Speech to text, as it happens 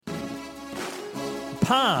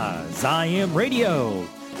Paz I Am Radio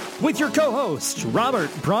with your co-hosts Robert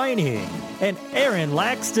Brining and Aaron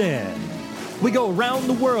Laxton. We go around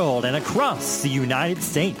the world and across the United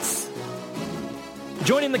States.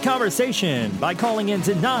 Join in the conversation by calling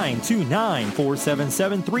into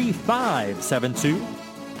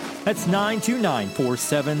 929-477-3572. That's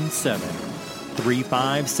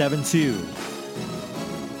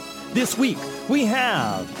 929-477-3572. This week, we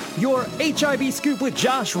have your HIV Scoop with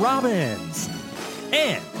Josh Robbins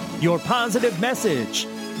and your positive message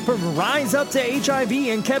from Rise Up to HIV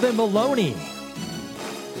and Kevin Maloney.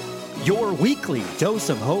 Your weekly dose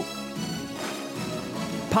of hope.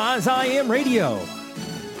 Paz I Am Radio.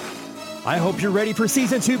 I hope you're ready for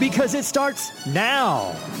season 2 because it starts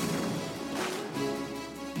now.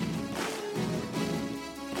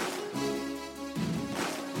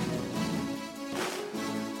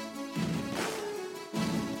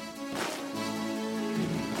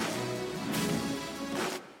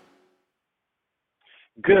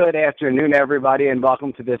 Good afternoon, everybody, and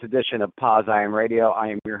welcome to this edition of Paz I Am Radio. I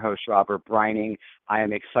am your host, Robert Brining. I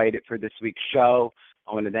am excited for this week's show.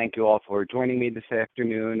 I want to thank you all for joining me this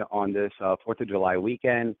afternoon on this 4th of July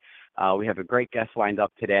weekend. We have a great guest lined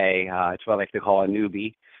up today. It's what I like to call a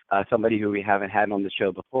newbie, somebody who we haven't had on the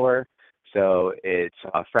show before. So it's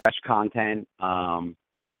fresh content, and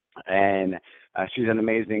she's an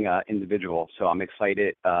amazing individual. So I'm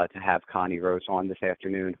excited to have Connie Rose on this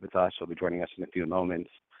afternoon with us. She'll be joining us in a few moments.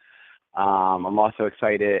 I'm also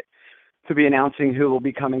excited to be announcing who will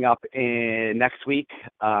be coming up in next week.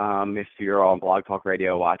 If you're on Blog Talk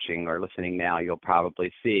Radio watching or listening now, you'll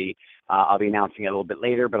probably see. I'll be announcing it a little bit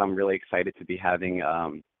later, but I'm really excited to be having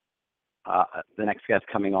the next guest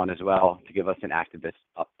coming on as well to give us an activist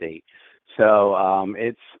update. So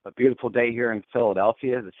it's a beautiful day here in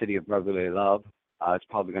Philadelphia, the city of brotherly love. It's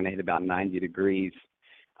probably going to hit about 90 degrees.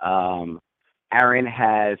 Aaron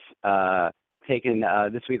has taken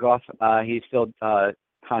this week off. He's still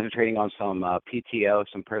concentrating on some PTO,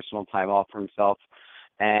 some personal time off for himself.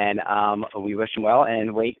 And we wish him well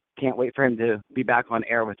and can't wait for him to be back on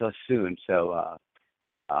air with us soon. So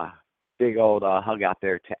big old hug out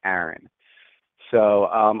there to Aaron. So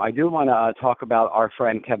I do want to talk about our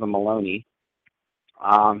friend Kevin Maloney.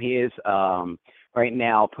 He is right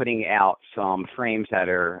now putting out some frames that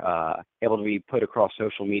are able to be put across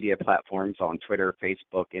social media platforms on Twitter,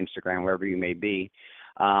 Facebook, Instagram, wherever you may be.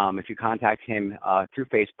 If you contact him through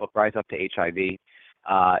Facebook, Rise Up to HIV,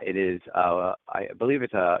 it is, I believe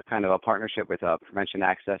it's a kind of a partnership with a Prevention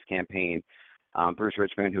Access Campaign. Bruce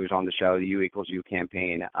Richmond, who was on the show, the U=U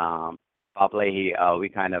campaign, Bob Leahy,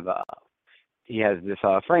 he has this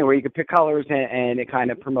frame where you can pick colors and it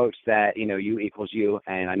kind of promotes that, U=U.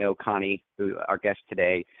 And I know Connie, who our guest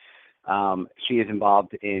today, she is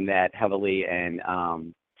involved in that heavily and,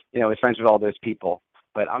 is friends with all those people.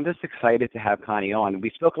 But I'm just excited to have Connie on. We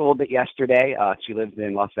spoke a little bit yesterday. She lives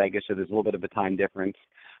in Las Vegas, so there's a little bit of a time difference.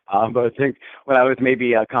 But I think when I was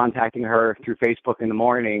maybe contacting her through Facebook in the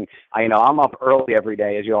morning, I'm up early every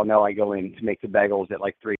day. As you all know, I go in to make the bagels at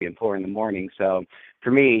like 3 and 4 in the morning. So for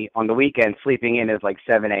me, on the weekend, sleeping in is like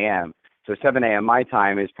 7 a.m. So 7 a.m. my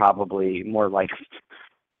time is probably more like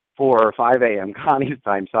 4 or 5 a.m. Connie's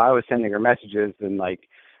time. So I was sending her messages and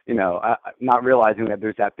not realizing that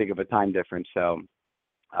there's that big of a time difference. So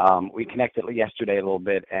we connected yesterday a little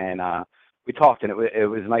bit and we talked, and it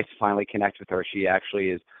was nice to finally connect with her. She actually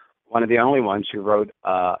is one of the only ones who wrote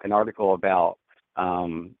an article about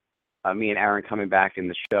me and Aaron coming back in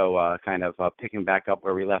the show, picking back up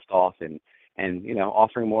where we left off and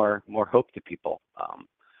offering more hope to people.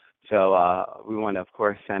 So we want to, of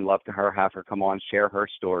course, send love to her, have her come on, share her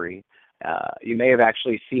story. You may have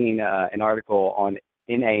actually seen an article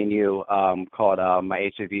in ANU called My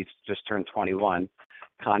HIV's Just Turned 21.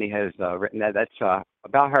 Connie has written that's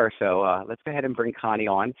about her. So let's go ahead and bring Connie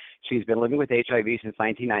on. She's been living with HIV since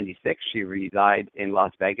 1996. She resides in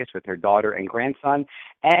Las Vegas with her daughter and grandson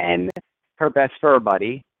and her best fur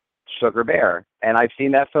buddy, Sugar Bear. And I've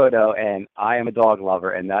seen that photo, and I am a dog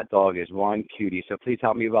lover, and that dog is one cutie. So please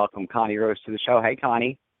help me welcome Connie Rose to the show. Hey,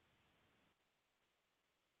 Connie.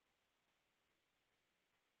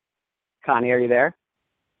 Connie, are you there?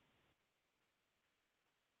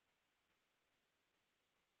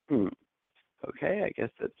 Okay, I guess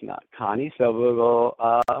that's not Connie, so we'll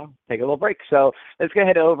take a little break. So let's go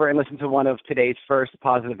ahead over and listen to one of today's first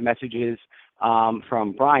positive messages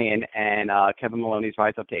from Brian and Kevin Maloney's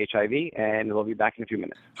Rise Up to HIV, and we'll be back in a few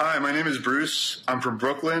minutes. Hi, my name is Bruce. I'm from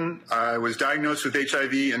Brooklyn. I was diagnosed with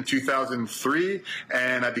HIV in 2003,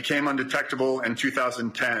 and I became undetectable in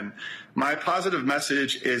 2010. My positive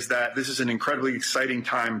message is that this is an incredibly exciting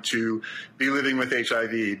time to be living with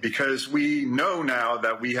HIV, because we know now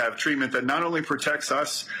that we have treatment that not only protects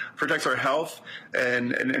us, protects our health,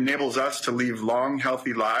 and enables us to lead long,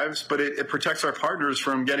 healthy lives, but it protects our partners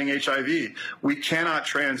from getting HIV. We cannot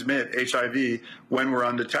transmit HIV when we're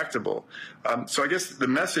undetectable. So I guess the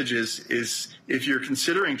message is if you're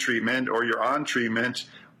considering treatment or you're on treatment,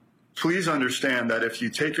 please understand that if you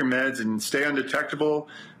take your meds and stay undetectable,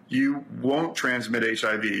 you won't transmit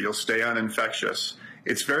HIV. You'll stay uninfectious.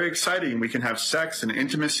 It's very exciting. We can have sex and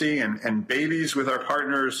intimacy and babies with our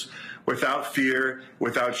partners without fear,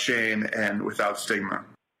 without shame, and without stigma.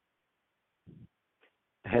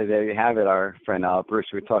 Hey, there you have it, our friend Bruce.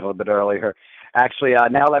 We talked a little bit earlier. Actually,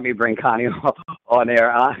 now let me bring Connie on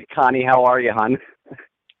air. Connie, how are you, hon?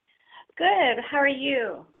 Good. How are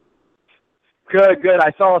you? Good.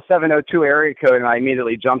 I saw a 702 area code, and I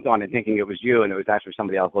immediately jumped on it thinking it was you, and it was actually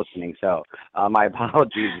somebody else listening. So my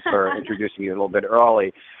apologies for introducing you a little bit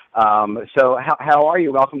early. So how are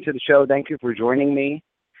you? Welcome to the show. Thank you for joining me.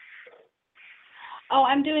 Oh,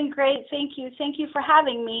 I'm doing great. Thank you. Thank you for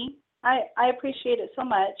having me. I appreciate it so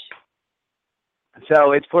much.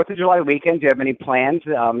 So it's 4th of July weekend. Do you have any plans?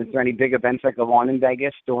 Is there any big events that go on in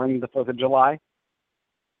Vegas during the 4th of July?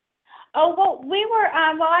 Oh, well, we were,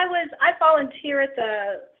 I volunteer at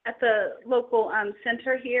the local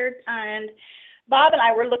center here, and Bob and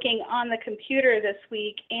I were looking on the computer this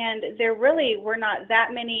week, and there really were not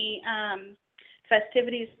that many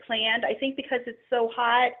festivities planned. I think because it's so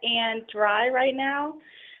hot and dry right now.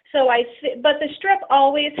 But the Strip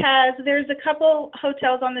always has, there's a couple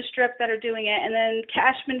hotels on the Strip that are doing it, and then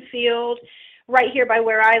Cashman Field, right here by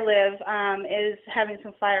where I live, is having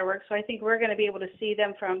some fireworks. So I think we're going to be able to see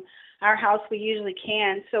them from our house. We usually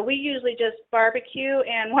can. So we usually just barbecue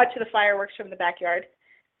and watch the fireworks from the backyard.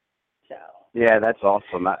 So. Yeah, that's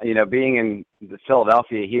awesome. Being in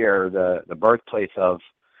Philadelphia here, the birthplace of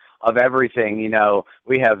everything,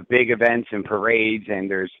 we have big events and parades, and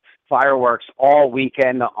there's fireworks all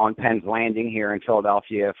weekend on Penn's Landing here in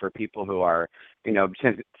Philadelphia for people who are,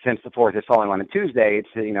 since the 4th is falling on a Tuesday, it's,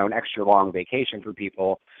 an extra long vacation for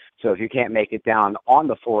people. So if you can't make it down on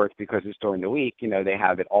the 4th because it's during the week, they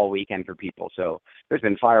have it all weekend for people. So there's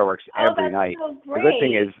been fireworks every night. So great. The good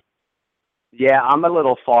thing is, yeah, I'm a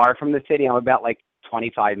little far from the city. I'm about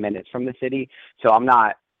 25 minutes from the city. So I'm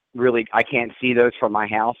not really, I can't see those from my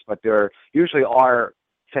house, but there usually are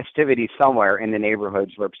festivities somewhere in the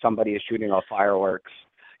neighborhoods where somebody is shooting off fireworks.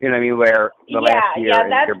 You know what I mean? Where last year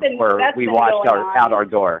we watched out our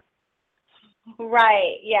door.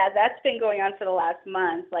 Right. Yeah, that's been going on for the last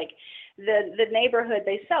month. Like the neighborhood,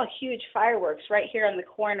 they sell huge fireworks right here on the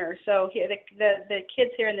corner. So here, the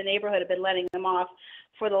kids here in the neighborhood have been letting them off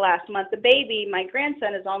for the last month. The baby, my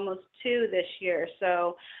grandson, is almost 2 this year,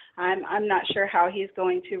 so I'm not sure how he's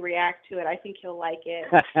going to react to it. I think he'll like it.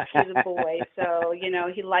 He's a boy, so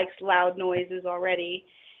he likes loud noises already.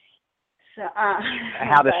 So,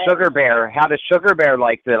 how does Sugar Bear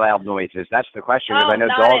like the loud noises? That's the question, because I know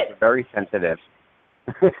dogs are very sensitive.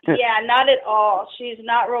 Yeah, not at all. She's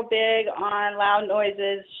not real big on loud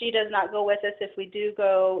noises. She does not go with us if we do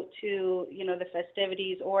go to, the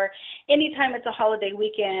festivities, or anytime it's a holiday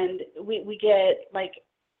weekend, we get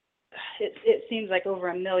it seems like over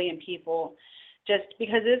 1 million people, just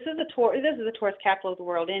because this is the tourist capital of the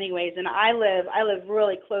world anyways, and I live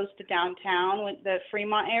really close to downtown, with the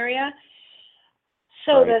Fremont area.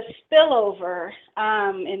 So the spillover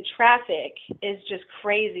in traffic is just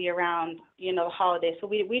crazy around, the holidays. So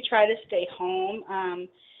we try to stay home.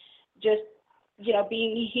 Just,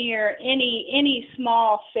 being here, any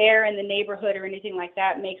small fair in the neighborhood or anything like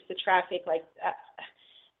that makes the traffic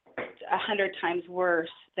 100 times worse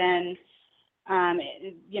than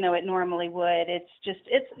it normally would.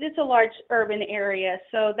 It's a large urban area,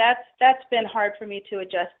 so that's been hard for me to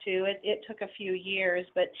adjust to. It took a few years,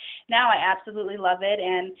 but now I absolutely love it,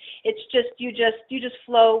 and it's just you just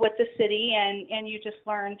flow with the city, and you just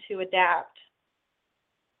learn to adapt.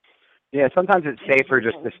 Yeah, sometimes it's safer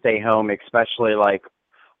just to stay home, especially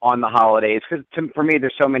on the holidays, because for me,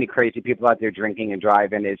 there's so many crazy people out there drinking and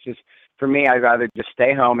driving. It's just, for me, I'd rather just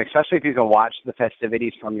stay home, especially if you can watch the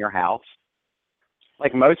festivities from your house.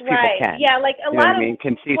 Like most people can. Yeah, a lot of,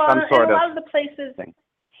 can see some sort of a lot of the places, thing.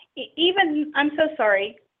 Even, I'm so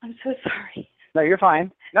sorry. No, you're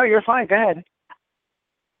fine. Go ahead.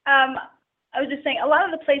 I was just saying, a lot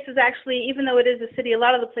of the places actually, even though it is a city, a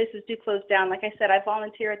lot of the places do close down. Like I said, I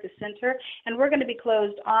volunteer at the center, and we're going to be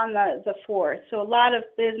closed on the 4th. So a lot of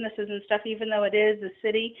businesses and stuff, even though it is a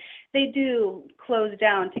city, they do close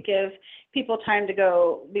down to give people time to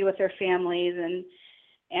go be with their families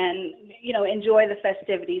and enjoy the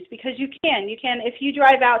festivities, because you can if you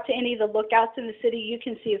drive out to any of the lookouts in the city, you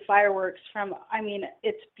can see the fireworks from,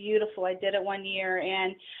 it's beautiful. I did it one year,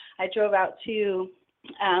 and I drove out to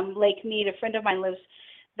Lake Mead. A friend of mine lives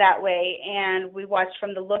that way, and we watched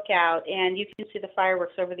from the lookout, and you can see the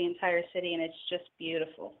fireworks over the entire city, and it's just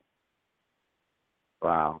beautiful.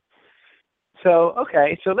 Wow. So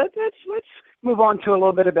okay, so let's move on to a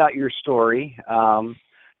little bit about your story,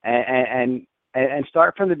 and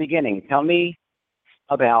start from the beginning. Tell me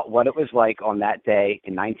about what it was like on that day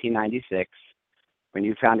in 1996 when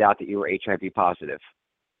you found out that you were HIV positive.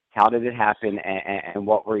 How did it happen, and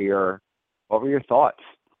what were your thoughts?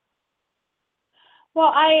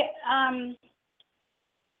 Well,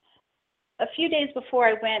 a few days before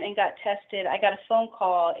I went and got tested, I got a phone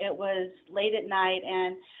call. It was late at night,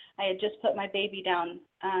 and I had just put my baby down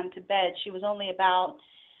to bed. She was only about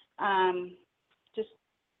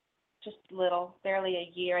just little, barely a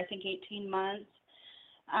year, I think 18 months.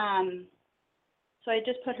 So I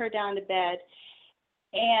just put her down to bed,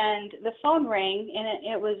 and the phone rang, and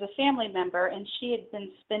it was a family member, and she had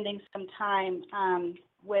been spending some time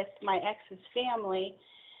with my ex's family,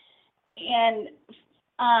 and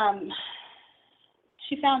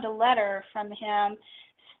she found a letter from him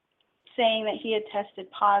saying that he had tested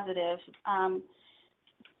positive,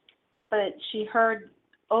 but she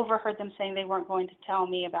overheard them saying they weren't going to tell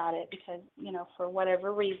me about it because, for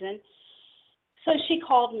whatever reason. So she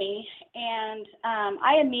called me, and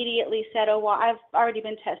I immediately said, oh, well, I've already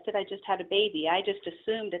been tested. I just had a baby. I just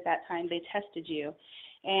assumed at that time they tested you.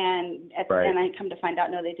 And and I come to find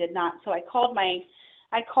out, no, they did not. So I called my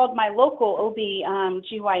local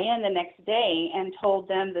OB-GYN the next day and told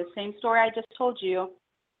them the same story I just told you.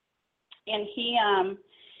 And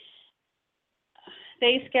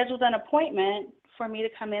they scheduled an appointment for me to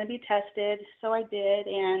come in and be tested. So I did,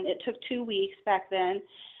 and it took 2 weeks back then.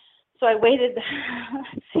 So I waited.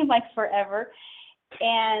 It seemed like forever.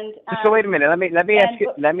 And so wait a minute. Let me ask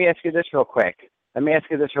you this real quick.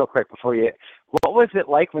 Before you. What was it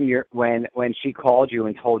like when she called you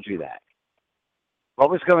and told you that? What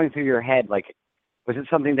was going through your head? Like, was it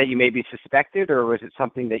something that you maybe suspected, or was it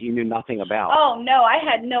something that you knew nothing about? Oh no, I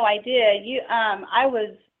had no idea. I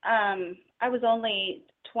was only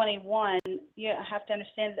 21. You have to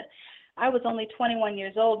understand that I was only 21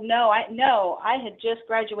 years old. I had just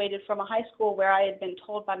graduated from a high school where I had been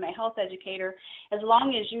told by my health educator, as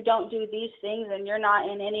long as you don't do these things and you're not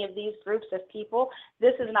in any of these groups of people,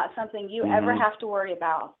 this is not something you ever have to worry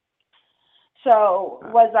about. So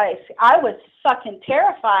I was fucking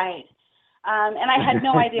terrified, and I had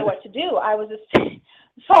no idea what to do. I was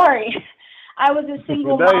I was a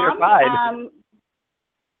single mom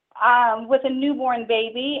with a newborn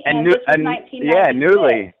baby, and this was 1996. Yeah,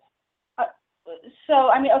 newly. So,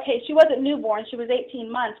 she wasn't newborn. She was 18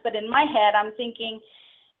 months. But in my head, I'm thinking,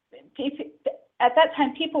 at that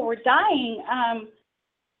time, people were dying.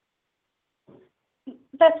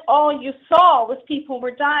 That's all you saw was people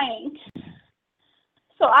were dying.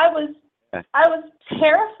 So I was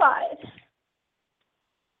terrified.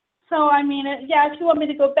 So, if you want me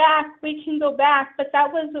to go back, we can go back. But that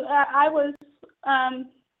was,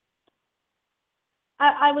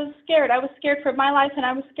 I was scared. I was scared for my life, and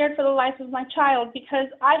I was scared for the life of my child, because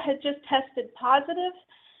I had just tested positive,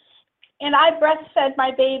 and I breastfed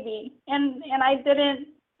my baby, and I didn't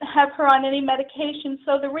have her on any medication.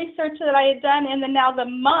 So the research that I had done in the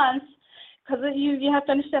months, because you have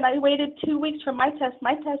to understand, I waited 2 weeks for my test.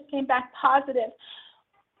 My test came back positive.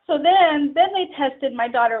 So then they tested my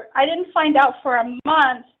daughter. I didn't find out for a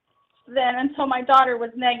month then until my daughter was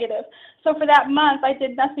negative. So for that month, I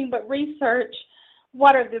did nothing but research.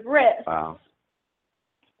 What are the risks? Wow.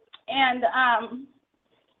 And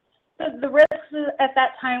the risks at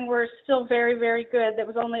that time were still very, very good. There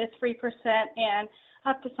was only a 3% and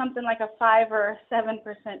up to something like a 5 or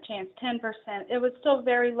 7% chance, 10%. It was still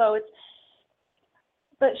very low.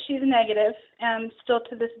 But she's negative, and still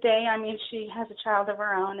to this day, she has a child of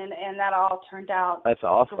her own, and that all turned out That's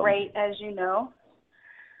awesome. Great, as you know.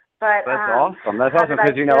 But that's awesome. That's awesome,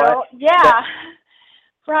 because you know what? Yeah.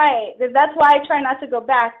 Right. That's why I try not to go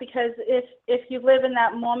back, because if you live in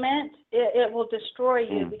that moment, it will destroy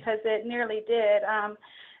you, because it nearly did.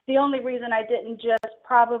 The only reason I didn't just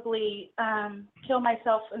probably kill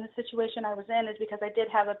myself in the situation I was in is because I did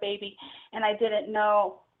have a baby, and I didn't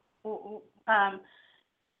know,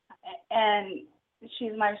 and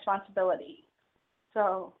she's my responsibility.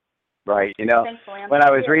 So. Right. When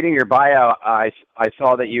I was reading your bio, I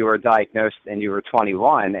saw that you were diagnosed and you were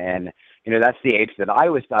 21, and that's the age that I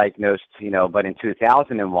was diagnosed, but in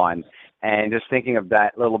 2001, and just thinking of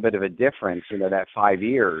that little bit of a difference, that 5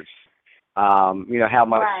 years, how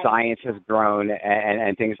much Right. science has grown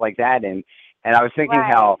and things like that. And I was thinking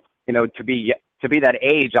Right. how, to be that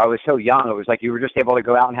age, I was so young. It was like you were just able to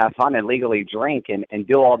go out and have fun and legally drink and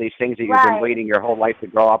do all these things that you've been Right. waiting your whole life to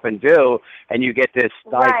grow up and do. And you get this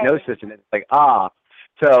Right. diagnosis, and it's like,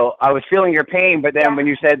 So I was feeling your pain, but then Yeah. when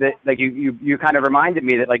you said that, like you kind of reminded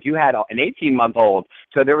me that like you had an 18-month-old,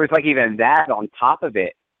 so there was like even that on top of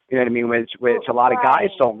it. You know what I mean? Which a lot of guys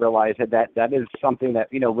Right. don't realize that is something that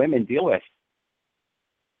women deal with.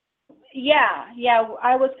 Yeah,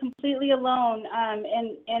 I was completely alone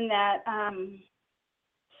in that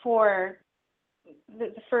for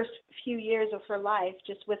the first few years of her life,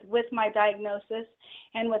 just with my diagnosis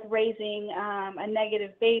and with raising a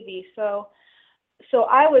negative baby. So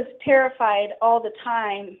I was terrified all the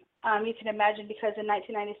time. You can imagine, because in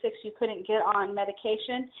 1996 you couldn't get on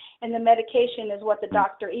medication, and the medication is what the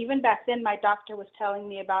doctor, even back then my doctor was telling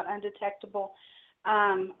me about, undetectable.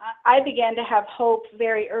 I began to have hope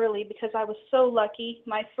very early because I was so lucky.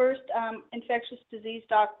 My first infectious disease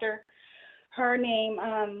doctor, her name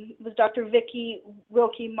was Dr. Vicki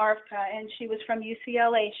Wilkie Marfka, and she was from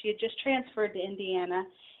UCLA. She had just transferred to Indiana,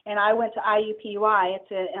 and I went to IUPUI.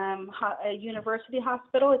 It's a university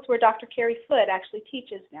hospital. It's where Dr. Carrie Foote actually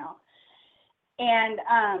teaches now. And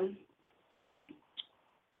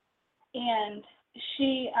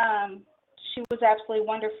she was absolutely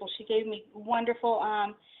wonderful. She gave me wonderful,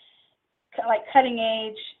 like cutting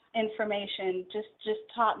edge information, just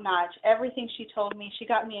top notch. Everything she told me, she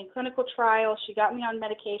got me in clinical trials. She got me on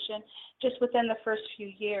medication just within the first few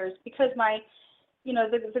years, because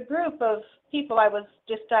the group of people I was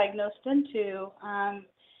just diagnosed into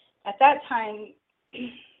at that time,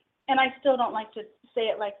 and I still don't like to say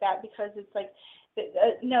it like that, because it's like,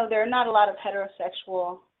 no, there are not a lot of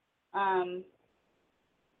heterosexual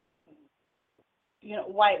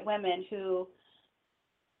white women who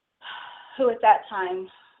at that time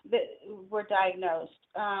were diagnosed.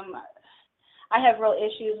 I have real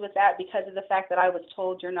issues with that because of the fact that I was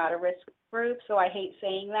told you're not a risk group, so I hate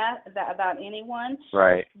saying that about anyone.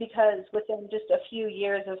 Right. Because within just a few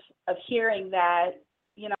years of hearing that,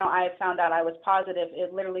 I found out I was positive.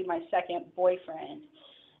 It literally my second boyfriend.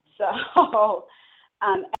 So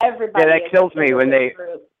everybody. Yeah, that kills me when they.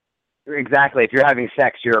 Group. Exactly. If you're having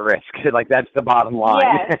sex, you're at risk. Like, that's the bottom line.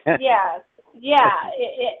 Yes. Yeah.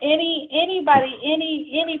 Any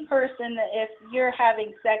person that, if you're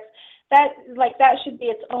having sex, that should be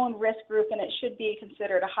its own risk group, and it should be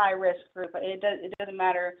considered a high risk group. It doesn't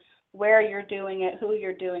matter where you're doing it, who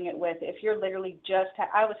you're doing it with. If you're literally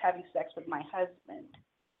I was having sex with my husband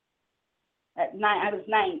at 9. I was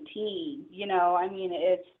 19. I mean,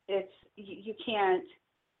 it's you can't.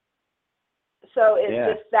 So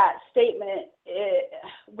it's just that statement.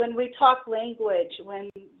 When we talk language, when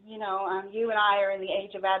you and I are in the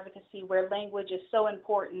age of advocacy where language is so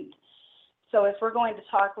important. So if we're going to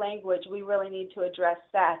talk language, we really need to address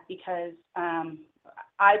that, because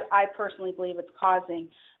I personally believe it's causing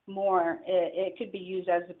more. It could be used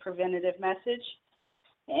as a preventative message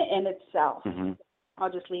in itself. Mm-hmm.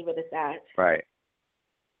 I'll just leave it at that. Right.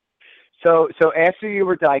 So after you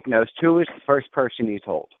were diagnosed, who was the first person you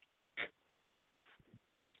told?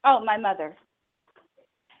 Oh, my mother.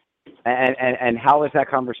 And how was that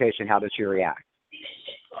conversation? How did she react?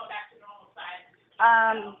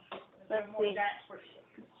 Let's see.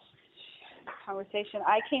 Conversation.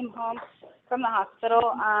 I came home from the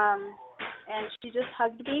hospital, and she just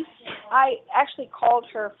hugged me. I actually called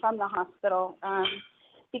her from the hospital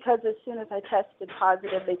because as soon as I tested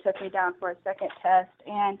positive, they took me down for a second test,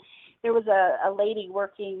 and there was a lady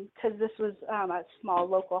working, because this was a small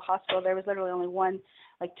local hospital. There was literally only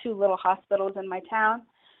two little hospitals in my town.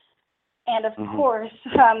 And of course,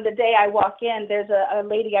 the day I walk in, there's a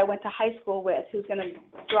lady I went to high school with who's going to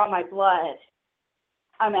draw my blood.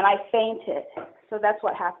 And I fainted. So that's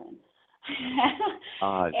what happened.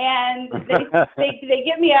 And they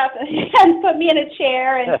get me up and put me in a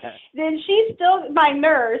chair, and then she's still my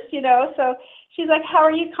nurse, so she's like, "How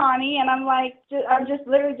are you, Connie?" And I'm like, I'm just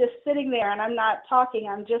literally just sitting there, and I'm not talking,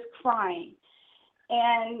 I'm just crying.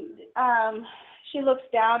 And she looks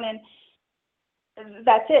down, and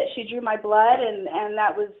that's it. She drew my blood, and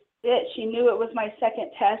that was it. She knew it was my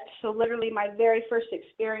second test. So literally my very first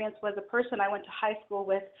experience was a person I went to high school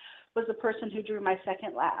with was the person who drew my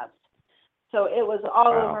second labs. So it was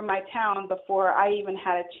all over my town before I even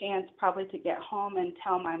had a chance probably to get home and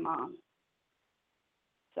tell my mom.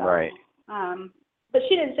 So, right. But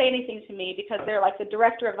she didn't say anything to me because they're like, the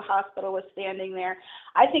director of the hospital was standing there.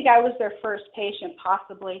 I think I was their first patient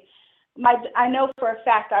possibly. I know for a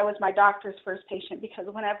fact I was my doctor's first patient, because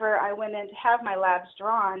whenever I went in to have my labs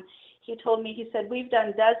drawn, he told me, he said, we've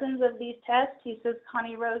done dozens of these tests. He says,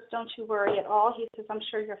 Connie Rose, don't you worry at all. He says, I'm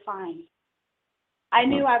sure you're fine. I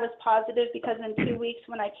knew I was positive because in 2 weeks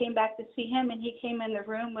when I came back to see him and he came in the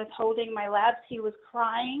room with holding my labs, he was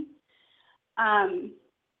crying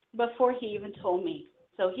before he even told me.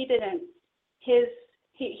 So he didn't,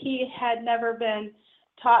 he had never been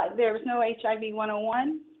taught, there was no HIV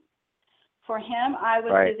 101. For him, I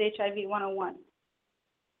was his HIV 101.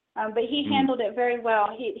 But he handled it very well.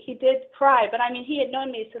 He did cry, but I mean, he had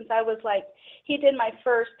known me since I was like, he did my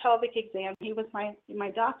first pelvic exam. He was my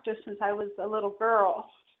doctor since I was a little girl.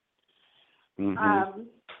 Mm-hmm.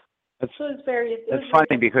 So it was very. It's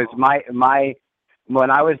funny because my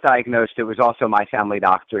when I was diagnosed, it was also my family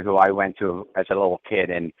doctor who I went to as a little kid,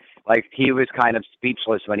 and like he was kind of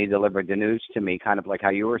speechless when he delivered the news to me, kind of like how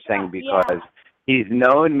you were saying, because he's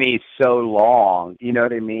known me so long, you know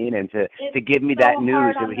what I mean? And to give me that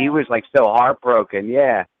news, he was like so heartbroken.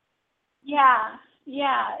 Yeah.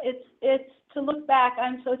 It's to look back,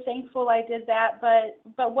 I'm so thankful I did that.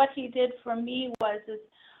 But what he did for me is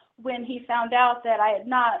when he found out that I had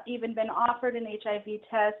not even been offered an HIV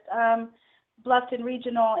test, Bluffton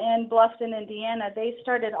Regional in Bluffton, Indiana, they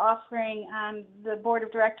started offering, the board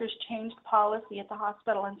of directors changed policy at the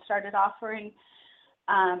hospital and started offering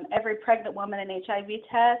every pregnant woman an HIV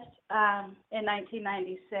test in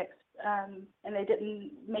 1996. And they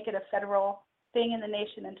didn't make it a federal thing in the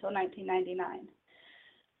nation until 1999.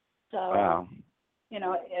 So, you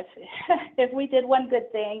know, if we did one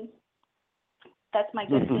good thing, that's my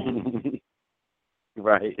good thing.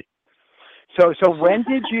 Right. So when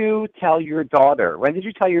did you tell your daughter? When did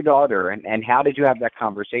you tell your daughter, and how did you have that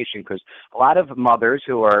conversation? Because a lot of mothers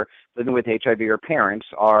who are living with HIV or parents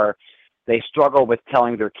they struggle with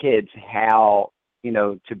telling their kids how, you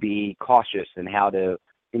know, to be cautious and how to,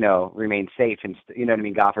 you know, remain safe, and you know what I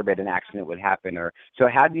mean, God forbid an accident would happen. Or so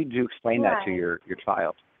how did you explain that to your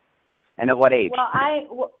child? And at what age?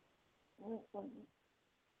 Well,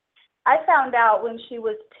 I found out when she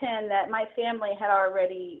was 10 that my family had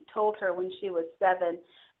already told her when she was 7,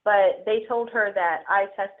 but they told her that I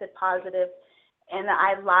tested positive and that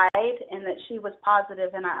I lied and that she was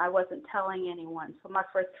positive and I wasn't telling anyone. So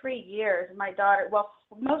for 3 years, my daughter, well,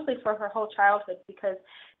 mostly for her whole childhood, because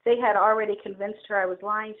they had already convinced her I was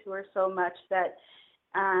lying to her so much that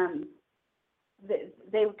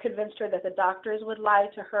they convinced her that the doctors would lie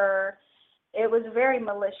to her. It was very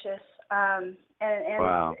malicious.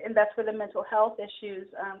 And that's where the mental health issues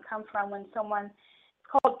come from. When it's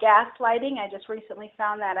called gaslighting. I just recently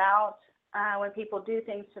found that out. When people do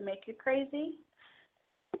things to make you crazy,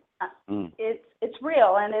 it's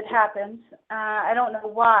real and it happens. I don't know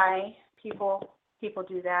why people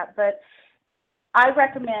do that, but I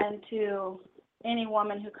recommend to any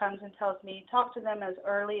woman who comes and tells me, talk to them as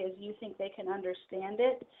early as you think they can understand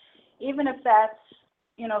it, even if that's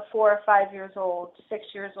 4 or 5 years old, 6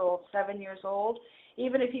 years old, 7 years old.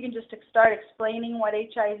 Even if you can just start explaining what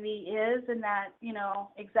HIV is and that,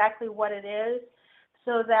 exactly what it is,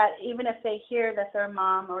 so that even if they hear that their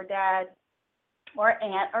mom or dad or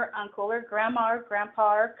aunt or uncle or grandma or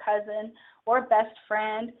grandpa or cousin or best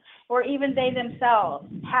friend or even they themselves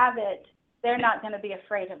have it, they're not going to be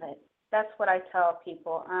afraid of it. That's what I tell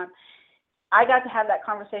people. I got to have that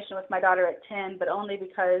conversation with my daughter at 10, but only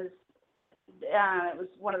because it was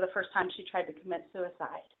one of the first times she tried to commit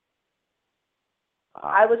suicide.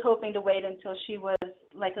 I was hoping to wait until she was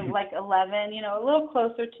like 11, a little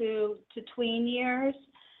closer to tween years,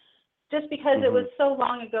 just because it was so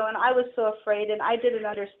long ago and I was so afraid and I didn't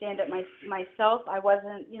understand it myself. I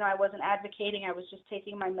wasn't advocating. I was just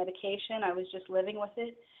taking my medication. I was just living with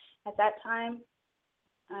it at that time.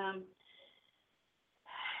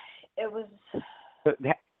 It was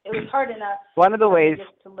hard enough. One of the ways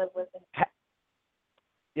just to live with it.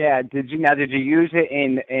 Yeah. Did you use it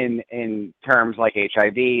in terms like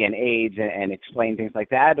HIV and AIDS and explain things like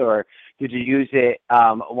that, or did you use it?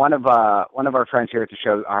 One of our friends here at the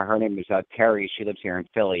show, her name is Terry. She lives here in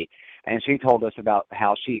Philly, and she told us about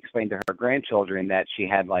how she explained to her grandchildren that she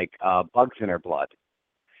had like bugs in her blood,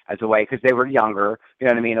 as a way, because they were younger. You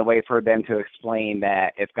know what I mean? A way for them to explain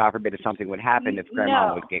that if God forbid if something would happen, if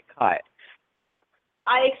grandma would get cut.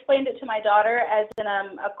 I explained it to my daughter as in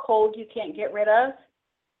a cold you can't get rid of,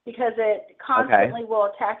 because it constantly will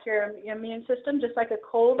attack your immune system, just like a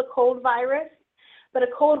cold virus. But a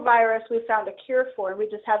cold virus we found a cure for, and we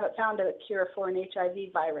just haven't found a cure for an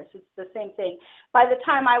HIV virus. It's the same thing. By the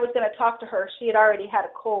time I was going to talk to her, she had already had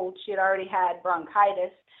a cold. She had already had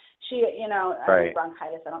bronchitis. She, I mean,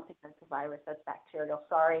 bronchitis, I don't think that's a virus, that's bacterial.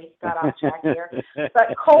 Sorry, got off track here.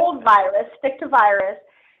 But cold virus, stick to virus.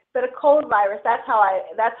 But a cold virus, that's how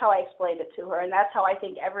I explained it to her, and that's how I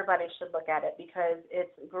think everybody should look at it, because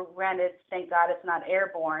it's, granted, thank God it's not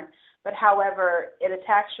airborne, but however, it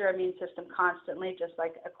attacks your immune system constantly, just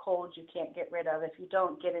like a cold you can't get rid of if you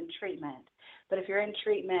don't get in treatment. But if you're in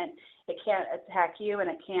treatment, it can't attack you and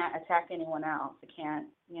it can't attack anyone else. It can't,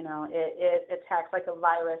 it attacks like a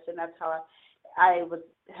virus, and that's how I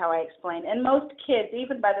explained. And most kids,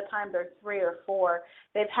 even by the time they're 3 or 4,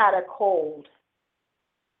 they've had a cold.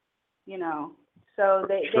 So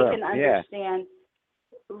they can understand,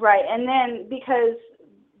 right? And then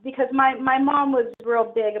because my mom was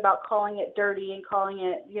real big about calling it dirty and calling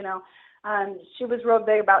it, she was real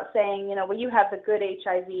big about saying, well, you have the good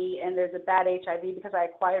HIV and there's a bad HIV because I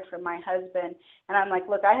acquired from my husband. And I'm like,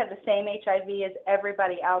 look, I have the same HIV as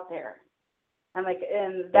everybody out there. I'm like,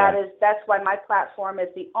 and that's why my platform is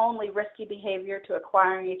the only risky behavior to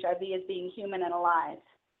acquiring HIV is being human and alive.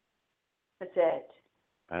 That's it.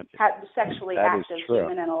 Sexually active,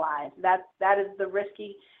 human and alive. That is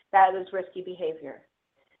risky behavior.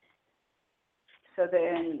 So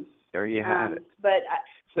then there you have it. But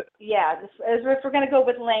if we're going to go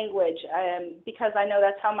with language, because I know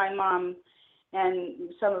that's how my mom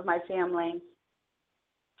and some of my family,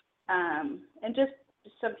 and just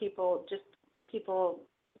some people,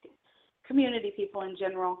 community people in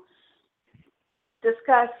general,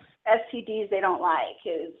 discuss STDs they don't like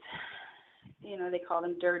is. They call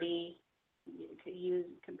them dirty. And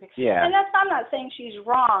I'm not saying she's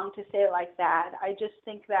wrong to say it like that. I just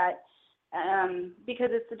think that because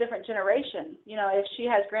it's a different generation. If she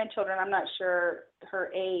has grandchildren, I'm not sure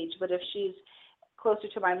her age, but if she's closer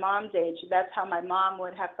to my mom's age, that's how my mom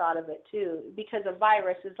would have thought of it too. Because a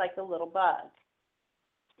virus is like a little bug.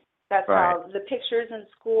 That's how the pictures in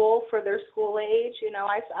school for their school age.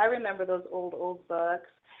 I remember those old books.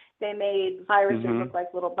 They made viruses look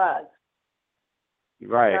like little bugs.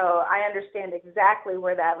 Right. So I understand exactly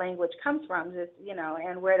where that language comes from,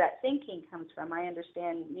 and where that thinking comes from. I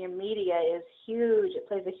understand media is huge. It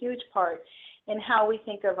plays a huge part in how we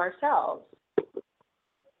think of ourselves.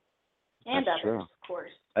 And That's others, true. Of course.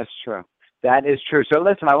 That's true. That is true. So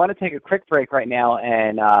listen, I want to take a quick break right now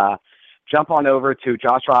and jump on over to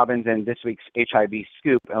Josh Robbins and this week's HIV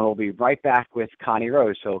Scoop, and we'll be right back with Connie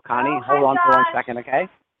Rose. So Connie, hold on for 1 second, okay?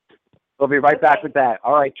 We'll be right back with that.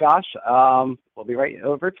 All right, Josh, we'll be right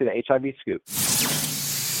over to the HIV Scoop.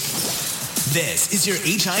 This is your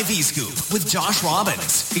HIV Scoop with Josh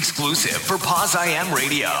Robbins, exclusive for Pause IM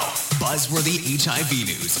Radio. Buzzworthy HIV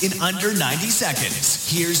news in under 90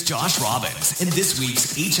 seconds. Here's Josh Robbins in this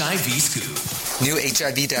week's HIV Scoop. New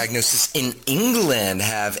HIV diagnoses in England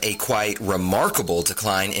have a quite remarkable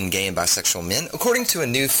decline in gay and bisexual men, according to a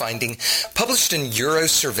new finding published in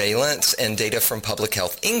Eurosurveillance and data from Public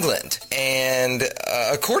Health England. And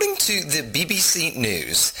according to the BBC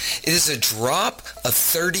News, it is a drop of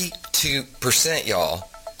 32%, y'all.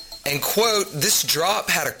 And quote, this drop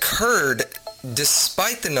had occurred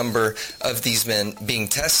despite the number of these men being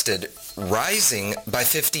tested rising by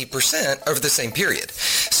 50% over the same period.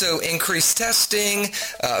 So increased testing,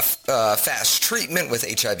 fast treatment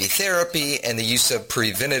with HIV therapy, and the use of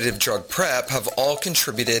preventative drug PrEP have all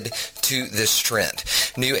contributed to this trend.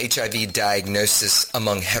 New HIV diagnosis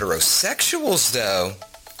among heterosexuals, though,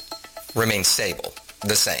 remain stable.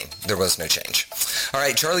 The same. There was no change. All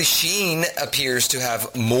right, Charlie Sheen appears to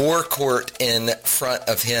have more court in front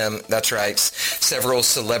of him. That's right. Several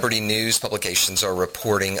celebrity news publications are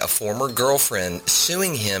reporting a former girlfriend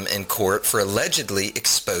suing him in court for allegedly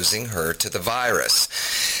exposing her to the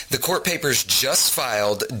virus. The court papers just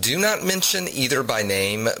filed do not mention either by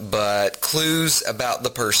name, but clues about the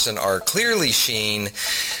person are clearly Sheen,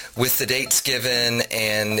 with the dates given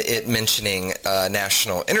and it mentioning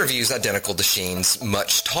national interviews identical to Sheen's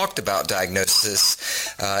much talked about diagnosis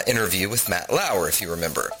interview with Matt Lauer, if you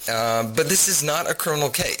remember. But this is not a criminal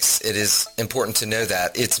case. It is important to know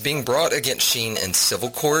that. It's being brought against Sheen in civil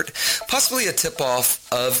court, possibly a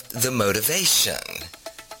tip-off of the motivation.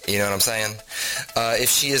 You know what I'm saying? If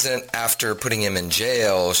she isn't after putting him in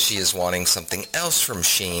jail, she is wanting something else from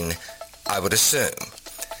Sheen, I would assume.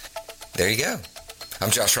 There you go. I'm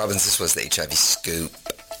Josh Robbins. This was the HIV Scoop.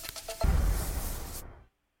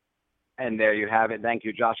 And there you have it. Thank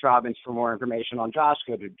you, Josh Robbins. For more information on Josh,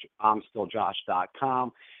 go to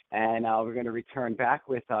I'mStillJosh.com. And we're going to return back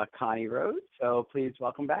with Connie Rose. So please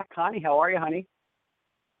welcome back. Connie, how are you, honey?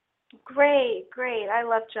 Great. I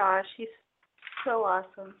love Josh. He's so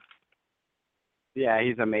awesome. Yeah,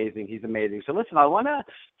 he's amazing. So listen, I want to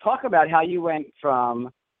talk about how you went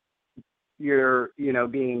from you're,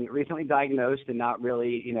 being recently diagnosed and not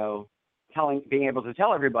really, being able to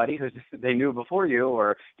tell everybody because they knew before you,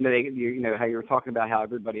 or how you were talking about how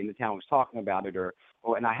everybody in the town was talking about it, or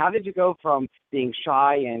now how did you go from being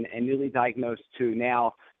shy and newly diagnosed to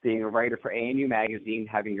now being a writer for A&U Magazine,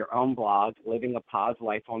 having your own blog, Living a Pos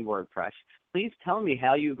Life on WordPress? Please tell me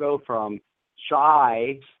how you go from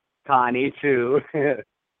shy Connie to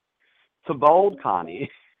to bold Connie.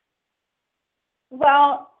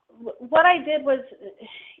 Well, what I did was,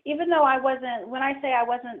 even though I was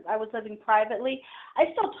living privately, I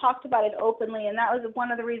still talked about it openly, and that was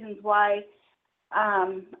one of the reasons why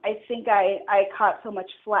I think I caught so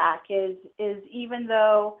much flack is even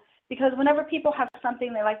though, because whenever people have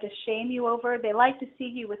something they like to shame you over, they like to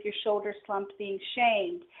see you with your shoulders slumped being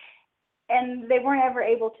shamed, and they weren't ever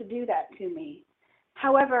able to do that to me.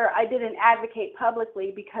 However, I didn't advocate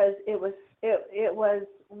publicly because it was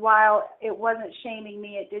while it wasn't shaming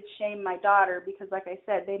me, it did shame my daughter because, like I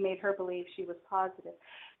said, they made her believe she was positive.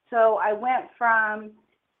 So I went from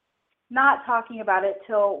not talking about it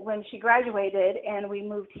till when she graduated and we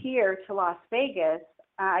moved here to Las Vegas.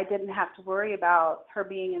 I didn't have to worry about her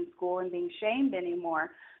being in school and being shamed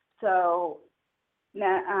anymore. So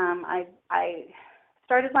I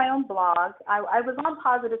started my own blog. I was on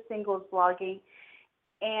Positive Singles blogging,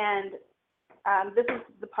 and this is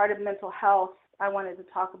the part of mental health I wanted to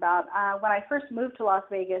talk about. When I first moved to Las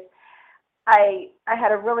Vegas, I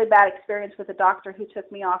had a really bad experience with a doctor who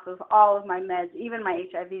took me off of all of my meds, even my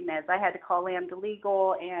HIV meds. I had to call Lambda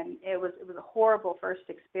Legal, and it was a horrible first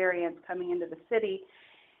experience coming into the city.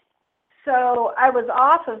 So I was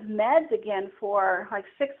off of meds again for like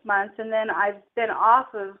 6 months, and then I've been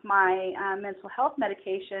off of my mental health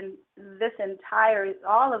medication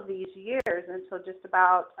all of these years until just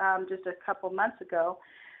about just a couple months ago,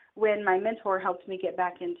 when my mentor helped me get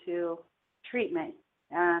back into treatment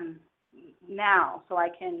now, so I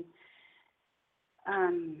can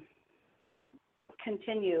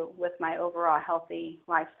continue with my overall healthy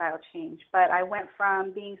lifestyle change. But I went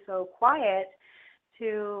from being so quiet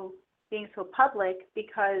to being so public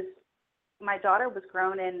because my daughter was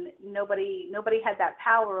grown and nobody had that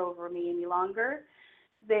power over me any longer.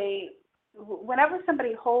 Whenever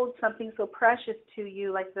somebody holds something so precious to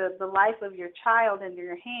you, like the life of your child in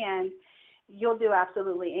your hand, you'll do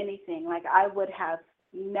absolutely anything. Like I would have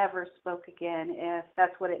never spoke again if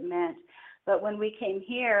that's what it meant. But when we came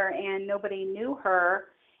here and nobody knew her,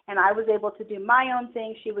 and I was able to do my own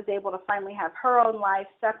thing, she was able to finally have her own life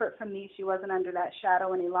separate from me. She wasn't under that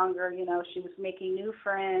shadow any longer. She was making new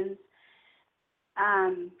friends.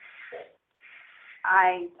 I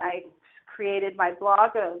created my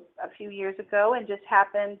blog a few years ago and just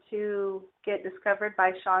happened to get discovered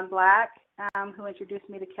by Sean Black, who introduced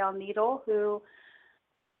me to Kel Needle, who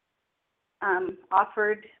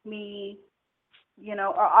offered me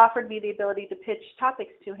the ability to pitch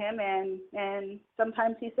topics to him, and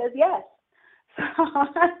sometimes he says yes.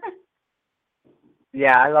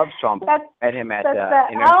 Yeah, I love Sean. Met him at I love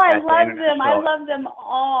them. I love them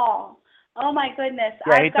all. Oh my goodness.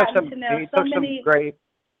 Yeah, I've gotten to know so many.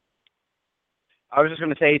 I was just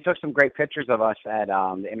going to say he took some great pictures of us at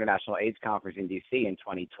the International AIDS Conference in D.C. in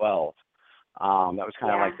 2012. That was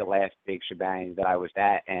kind of like the last big shebang that I was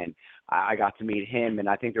at, and I got to meet him, and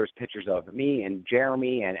I think there was pictures of me and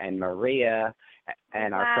Jeremy and Maria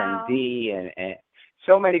and our friend Dee and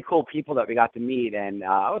so many cool people that we got to meet, and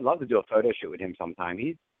I would love to do a photo shoot with him sometime.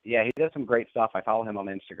 He does some great stuff. I follow him on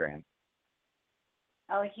Instagram.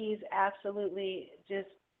 Oh, he's absolutely just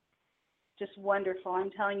wonderful. I'm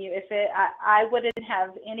telling you, I wouldn't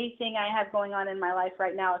have anything I have going on in my life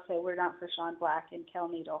right now if it were not for Sean Black and Kel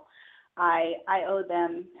Needle. I owe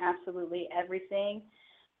them absolutely everything,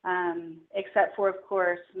 except for, of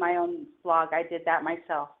course, my own blog. I did that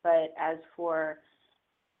myself. But as for,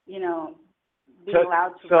 being allowed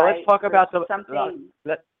to write, let's talk about something.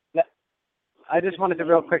 I just wanted to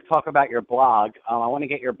real quick talk about your blog. I want to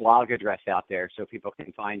get your blog address out there so people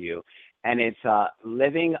can find you. And it's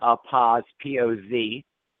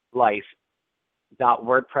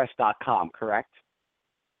LivingAPozLife.wordpress.com, correct?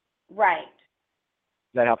 Right.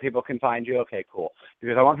 Is that how people can find you? Okay, cool.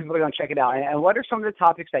 Because I want people to go and check it out. And what are some of the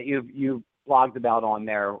topics that you've blogged about on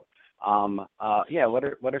there?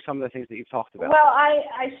 What are some of the things that you've talked about? Well,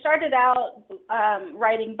 I started out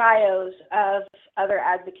writing bios of other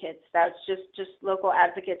advocates. That's just local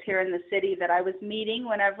advocates here in the city that I was meeting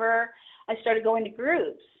whenever I started going to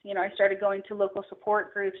groups. I started going to local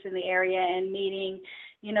support groups in the area and meeting,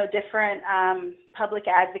 different public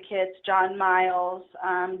advocates, John Miles,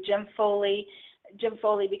 Jim Foley. Jim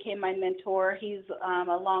Foley became my mentor. He's a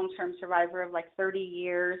long-term survivor of like 30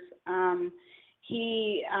 years.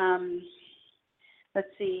 He let's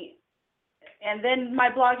see. And then my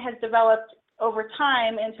blog has developed over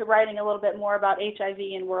time into writing a little bit more about HIV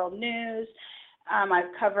in world news.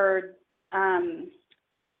 I've covered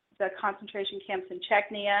the concentration camps in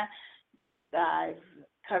Chechnya. I've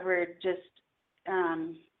covered just,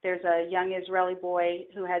 there's a young Israeli boy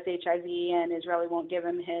who has HIV, and Israeli won't give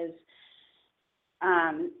him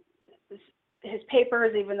his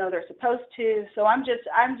papers, even though they're supposed to. So I'm just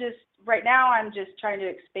right now I'm just trying to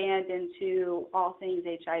expand into all things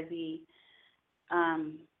HIV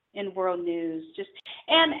in world news. Just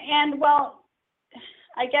and well,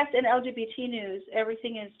 I guess in LGBT news,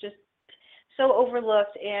 everything is just so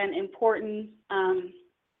overlooked and important. I'm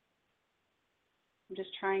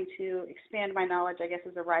just trying to expand my knowledge, I guess,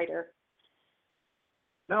 as a writer.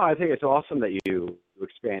 No, I think it's awesome that you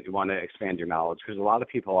want to expand your knowledge, because a lot of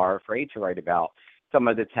people are afraid to write about some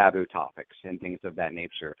of the taboo topics and things of that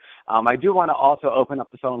nature. I do want to also open up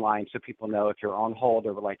the phone line so people know if you're on hold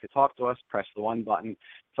or would like to talk to us, press the 1 button.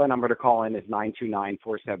 Phone number to call in is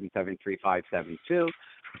 929-477-3572.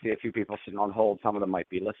 See a few people sitting on hold. Some of them might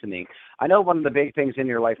be listening. I know one of the big things in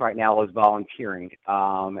your life right now is volunteering.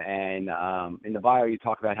 And in the bio, you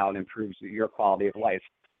talk about how it improves your quality of life.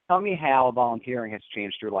 Tell me how volunteering has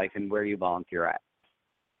changed your life and where you volunteer at.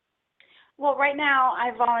 Well, right now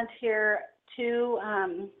I volunteer two,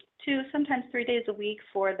 sometimes 3 days a week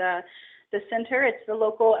for the center. It's the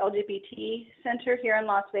local LGBT center here in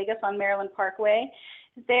Las Vegas on Maryland Parkway.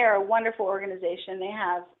 They're a wonderful organization. They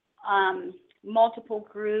have multiple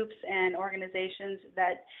groups and organizations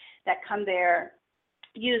that come there,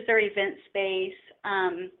 use their event space.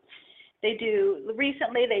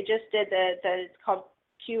 Recently they just did it's called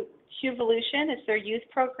Qvolution. It's their youth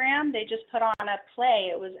program. They just put on a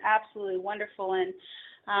play. It was absolutely wonderful, and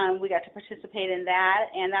we got to participate in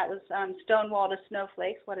that. And that was Stonewall to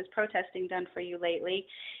Snowflakes. What has protesting done for you lately?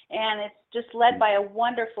 And it's just led by a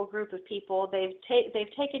wonderful group of people. They've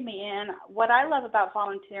taken me in. What I love about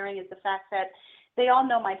volunteering is the fact that they all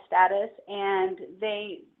know my status, and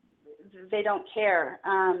they don't care.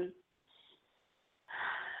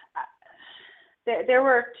 There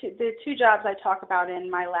were the two jobs I talk about in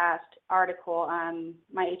my last article.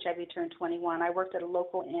 My HIV turned 21. I worked at a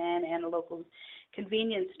local inn and a local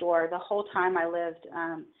convenience store the whole time I lived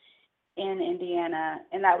in Indiana,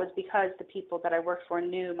 and that was because the people that I worked for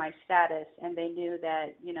knew my status, and they knew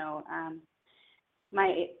that,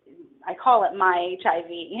 I call it my HIV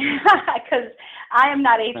because I am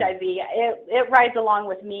not HIV. It rides along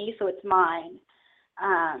with me, so it's mine.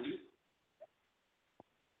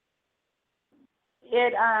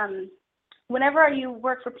 Whenever you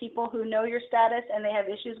work for people who know your status and they have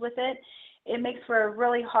issues with it, it makes for a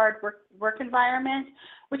really hard work environment,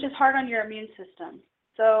 which is hard on your immune system.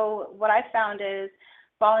 So what I found is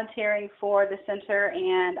volunteering for the center,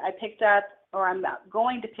 and I picked up, or I'm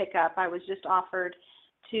going to pick up, I was just offered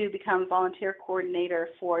to become volunteer coordinator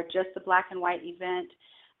for just the Black and White event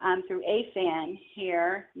through AFAN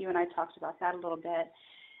here. You and I talked about that a little bit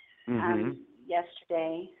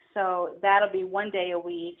yesterday. So that'll be 1 day a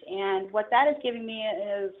week. And what that is giving me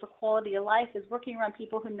is for quality of life is working around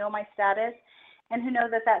people who know my status and who know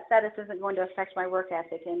that status isn't going to affect my work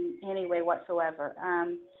ethic in any way whatsoever.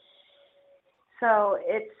 So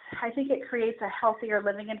I think it creates a healthier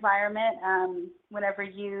living environment whenever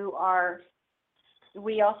you are.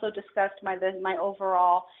 We also discussed my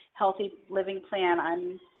overall healthy living plan.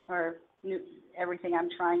 Everything I'm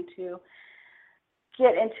trying to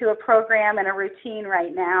get into a program and a routine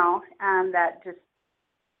right now that just,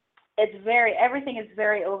 everything is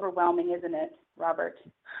very overwhelming, isn't it, Robert?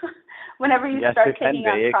 Whenever you start taking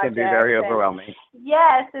on projects. It can be very overwhelming.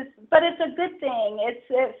 Yes, but it's a good thing. It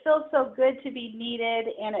feels so good to be needed,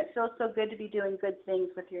 and it feels so good to be doing good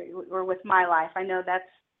things with my life. I know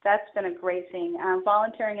that's been a great thing.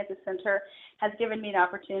 Volunteering at the center has given me an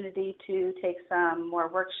opportunity to take some more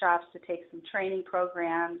workshops, to take some training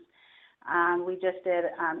programs. We just did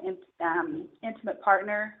intimate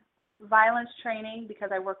partner violence training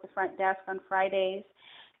because I work the front desk on Fridays.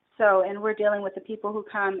 And we're dealing with the people who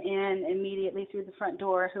come in immediately through the front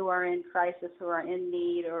door who are in crisis, who are in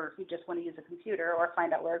need, or who just want to use a computer or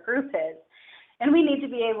find out where a group is. And we need to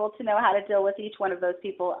be able to know how to deal with each one of those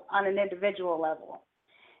people on an individual level.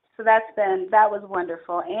 So that was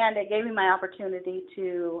wonderful. And it gave me my opportunity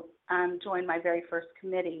to join my very first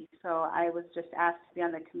committee. So I was just asked to be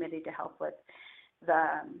on the committee to help with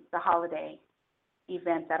the holiday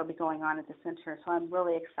event that'll be going on at the center. So I'm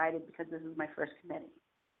really excited because this is my first committee.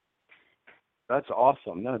 That's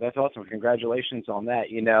awesome. No, that's awesome. Congratulations on that.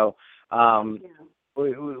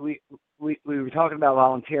 We were talking about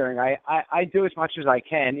volunteering. I do as much as I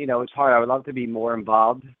can. It's hard. I would love to be more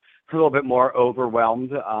involved a little bit more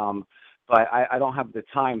overwhelmed. But I don't have the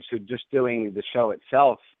time, so just doing the show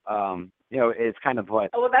itself, is kind of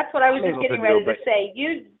what. Well, that's what I was just getting ready to say.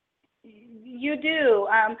 You do.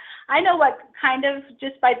 I know what kind of,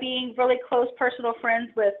 just by being really close personal friends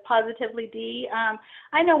with Positively D,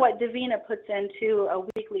 I know what Davina puts into a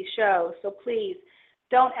weekly show. So please,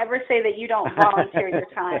 don't ever say that you don't volunteer your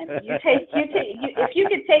time. If you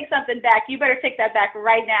could take something back, you better take that back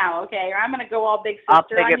right now, okay? Or I'm going to go all big sister I'll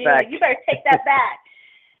take on it you. back. You better take that back,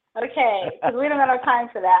 okay? Because we don't have no time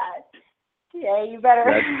for that. Yeah, you better.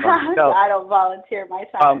 So, I don't volunteer my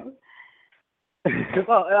time.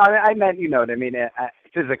 Well, I meant, you know what I mean,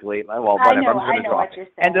 physically. Well, whatever. I know what you're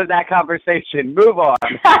saying. End of that conversation. Move on.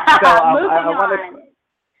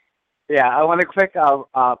 I want to quick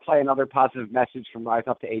play another positive message from Rise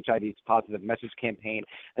Up to HIV's positive message campaign.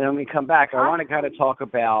 And then when we come back, I want to kind of talk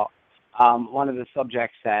about one of the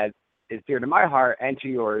subjects that is dear to my heart and to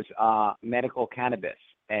yours, medical cannabis,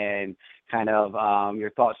 and kind of your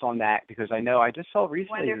thoughts on that, because I know I just saw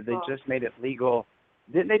recently that they just made it legal.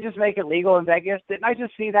 Didn't they just make it legal in Vegas? Didn't I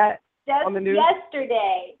just see that on the news?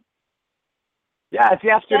 Yesterday. Yeah, it's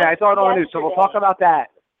yesterday. I saw it on the news. So we'll talk about that.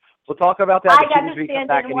 I got to stand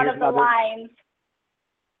in one of the lines.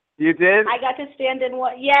 You did? I got to stand in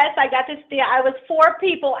one. Yes, I got to stand. I was 4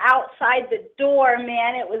 people outside the door,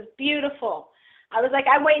 man. It was beautiful. I was like,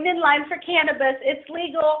 I'm waiting in line for cannabis. It's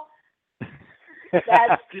legal.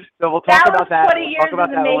 So we'll talk about that. We'll talk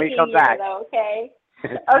about that when we come back. Though, okay.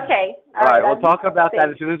 Okay. All right, we'll talk about that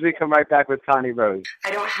as soon as we come right back with Connie Rose. I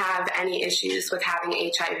don't have any issues with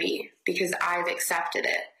having HIV because I've accepted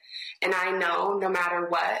it. And I know no matter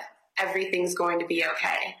what, everything's going to be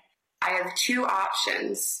okay. I have 2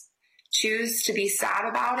 options. Choose to be sad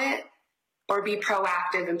about it or be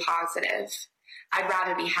proactive and positive. I'd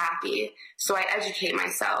rather be happy, so I educate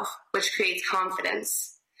myself, which creates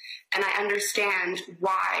confidence. And I understand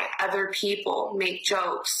why other people make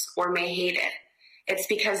jokes or may hate it. It's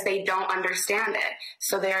because they don't understand it,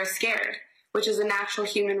 so they are scared, which is a natural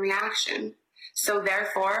human reaction. So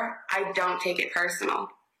therefore, I don't take it personal.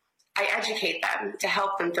 I educate them to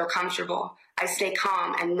help them feel comfortable. I stay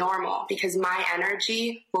calm and normal because my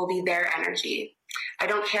energy will be their energy. I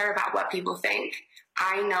don't care about what people think.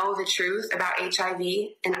 I know the truth about HIV,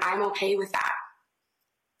 and I'm okay with that.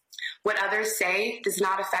 What others say does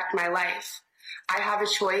not affect my life. I have a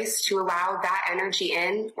choice to allow that energy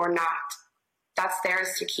in or not. That's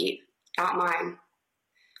theirs to keep, not mine.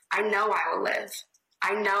 I know I will live.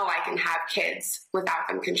 I know I can have kids without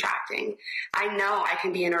them contracting. I know I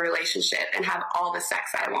can be in a relationship and have all the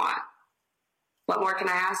sex I want. What more can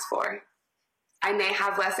I ask for? I may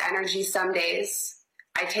have less energy some days.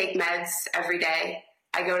 I take meds every day.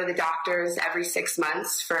 I go to the doctors every 6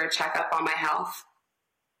 months for a checkup on my health.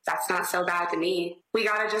 That's not so bad to me. We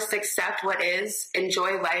gotta just accept what is,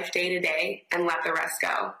 enjoy life day to day, and let the rest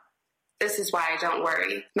go. This is why I don't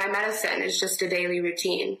worry. My medicine is just a daily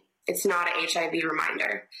routine. It's not an HIV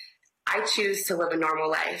reminder. I choose to live a normal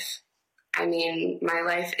life. I mean, my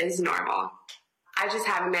life is normal. I just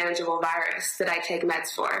have a manageable virus that I take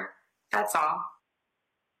meds for. That's all.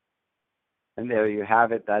 And there you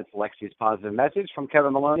have it. That's Lexi's positive message from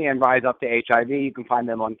Kevin Maloney and Rise Up to HIV. You can find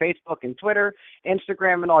them on Facebook and Twitter,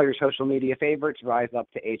 Instagram, and all your social media favorites, Rise Up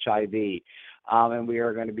to HIV. And we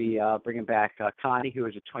are going to be bringing back Connie, who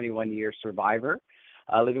is a 21-year survivor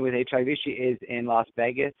living with HIV. She is in Las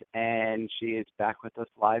Vegas, and she is back with us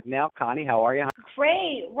live now. Connie, how are you?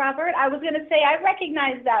 Great, Robert. I was going to say I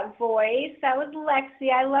recognize that voice. That was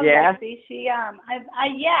Lexi. I love Lexi. She,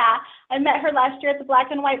 I met her last year at the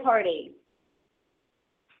Black and White Party.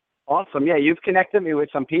 Awesome. Yeah, you've connected me with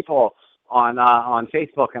some people on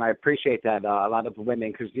Facebook, and I appreciate that. A lot of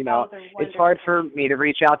women, because, you know, it's hard for me to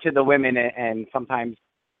reach out to the women and sometimes,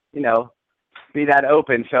 you know, be that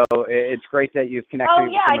open. So it's great that you've connected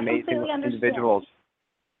with some amazing individuals.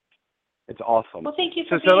 It's awesome. Well, thank you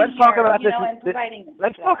for being let's here, talk about this. and providing this.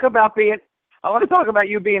 Let's talk about I want to talk about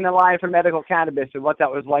you being in line for medical cannabis and what that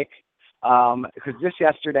was like. Because just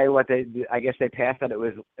yesterday, I guess they passed that it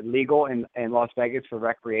was legal in Las Vegas for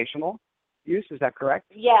recreational use. Is that correct?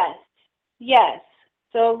 Yes.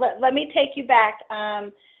 So let me take you back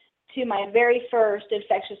to my very first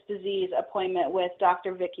infectious disease appointment with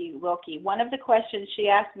Dr. Vicki Wilkie. One of the questions she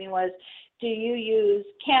asked me was, do you use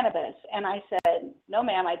cannabis? And I said, no,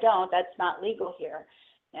 ma'am, I don't. That's not legal here.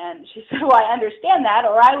 And she said, well, I understand that,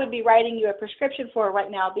 or I would be writing you a prescription for it right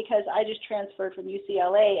now, because I just transferred from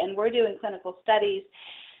UCLA, and we're doing clinical studies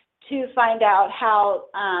to find out how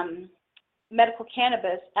medical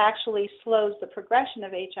cannabis actually slows the progression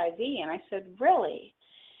of HIV. And I said, really?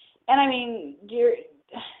 And I mean,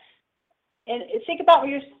 think about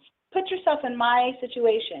put yourself in my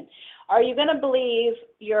situation. Are you going to believe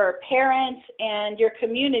your parents and your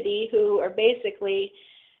community, who are basically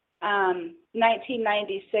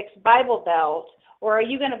 1996 Bible Belt, or are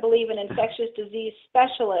you going to believe an infectious disease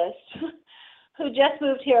specialist who just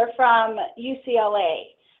moved here from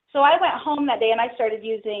UCLA? So I went home that day and I started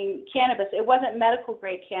using cannabis. It wasn't medical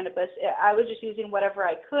grade cannabis. I was just using whatever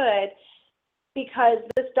I could, because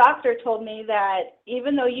this doctor told me that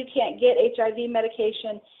even though you can't get HIV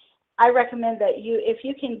medication, I recommend that if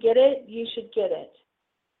you can get it, you should get it.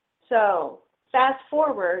 So fast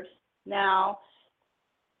forward now,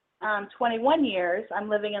 21 years, I'm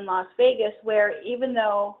living in Las Vegas, where even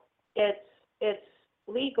though it's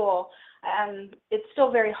legal, it's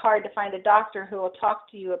still very hard to find a doctor who will talk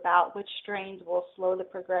to you about which strains will slow the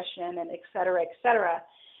progression, and et cetera, et cetera.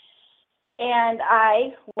 And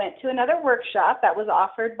I went to another workshop that was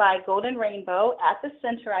offered by Golden Rainbow at the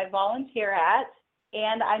center I volunteer at,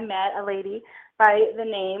 and I met a lady by the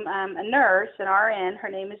name, a nurse, an RN. Her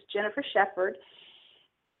name is Jennifer Shepard.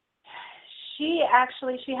 She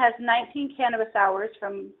has 19 cannabis hours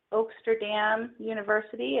from Oaksterdam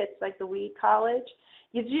University. It's like the weed college.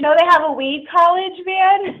 Did you know they have a weed college,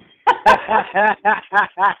 man?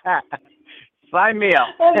 Sign me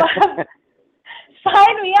up.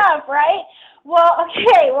 Sign me up, right? Well,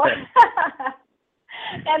 okay. Well,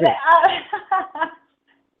 and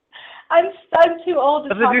I'm too old to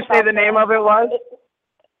talk about. Did you say the name of it was?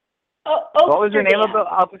 What was the name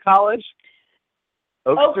of the college?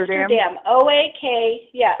 Oaksterdam. OAKSTER,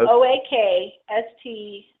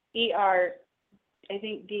 I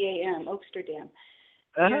think DAM, Oaksterdam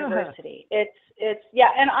University. It's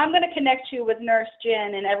and I'm going to connect you with Nurse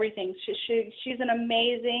Jen and everything. She's an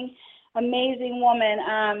amazing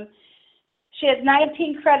woman. She has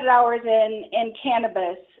 19 credit hours in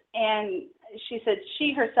cannabis, and she said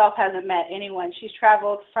she herself hasn't met anyone. She's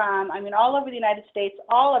traveled from, all over the United States,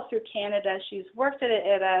 all up through Canada. She's worked at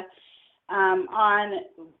a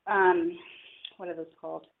what are those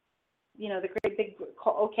called? The great big,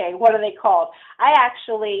 okay, what are they called? I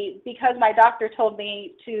actually, because my doctor told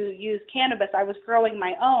me to use cannabis, I was growing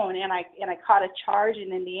my own, and I caught a charge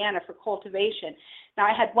in Indiana for cultivation. Now,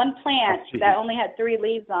 I had one plant that only had 3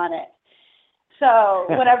 leaves on it. So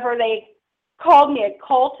whenever they called me a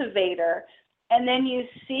cultivator, and then you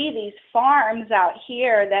see these farms out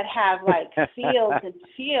here that have like fields and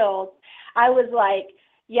fields, I was like,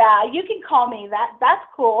 yeah, you can call me that. That's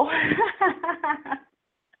cool.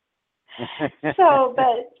 So,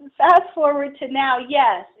 but fast forward to now,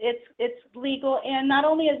 yes, it's legal, and not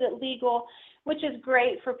only is it legal, which is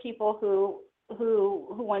great for people who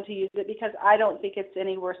want to use it, because I don't think it's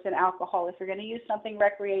any worse than alcohol. If you're going to use something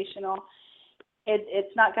recreational,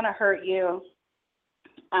 it's not going to hurt you.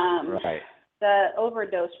 Right. The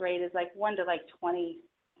overdose rate is like 1 to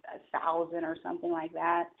 20,000 or something like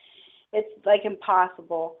that. It's like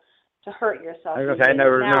impossible to hurt yourself. I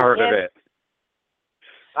never heard of it.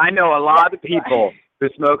 I know a lot of people who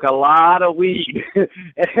smoke a lot of weed, and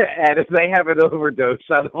if they have an overdose,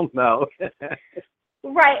 I don't know.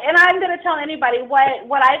 Right, and I'm going to tell anybody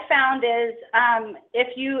what I found is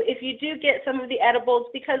if you do get some of the edibles,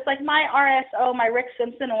 because like my RSO, my Rick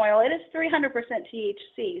Simpson oil, it is 300%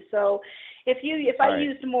 THC. So if I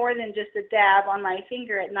used more than just a dab on my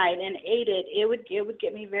finger at night and ate it, it would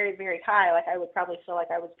get me very, very high. Like I would probably feel like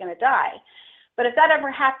I was going to die. But if that ever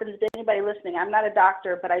happens to anybody listening, I'm not a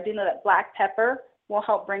doctor, but I do know that black pepper will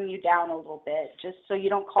help bring you down a little bit, just so you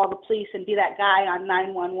don't call the police and be that guy on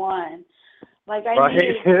 911. Like, I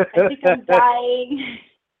think I'm dying.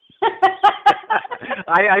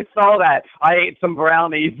 I saw that. I ate some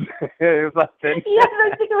brownies or something. Yes,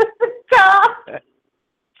 I think it was the cop.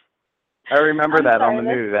 I remember that on the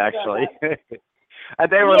news, actually.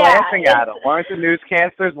 They were laughing at him. Weren't the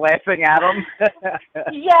newscasters laughing at him?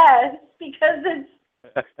 Yes, because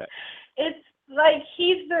it's like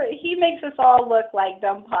he makes us all look like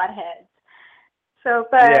dumb potheads. So,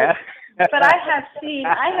 but I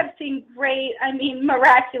have seen great,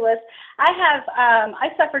 miraculous. I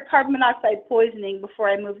suffered carbon monoxide poisoning before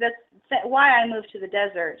I moved. That's why I moved to the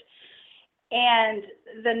desert. And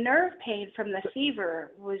the nerve pain from the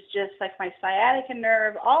fever was just like my sciatica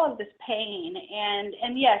nerve, all of this pain.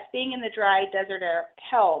 And yes, being in the dry desert air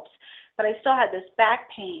helps, but I still had this back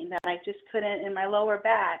pain that I just couldn't in my lower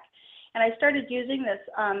back. And I started using this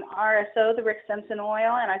RSO, the Rick Simpson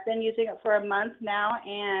oil, and I've been using it for a month now,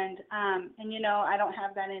 and I don't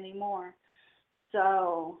have that anymore.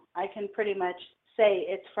 So I can pretty much say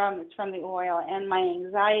it's from the oil, and my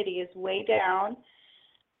anxiety is way down.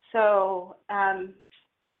 So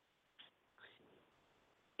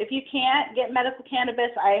if you can't get medical cannabis,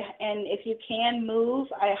 and if you can move,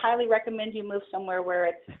 I highly recommend you move somewhere where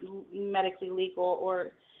it's medically legal.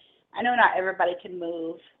 Or I know not everybody can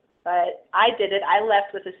move, but I did it. I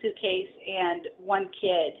left with a suitcase and one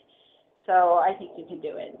kid, so I think you can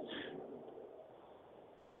do it.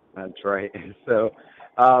 That's right. So,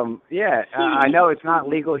 I know it's not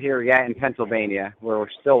legal here yet in Pennsylvania, where we're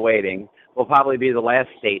still waiting. We'll probably be the last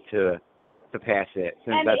state to pass it,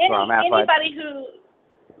 since And that's where I'm at.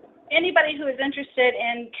 Anybody who is interested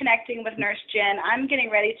in connecting with Nurse Jen, I'm getting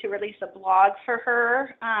ready to release a blog for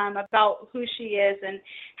her about who she is and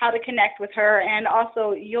how to connect with her. And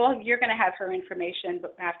also, you're going to have her information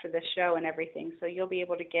after the show and everything, so you'll be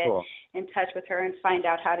able to get in touch with her and find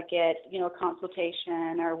out how to get, a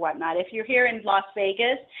consultation or whatnot. If you're here in Las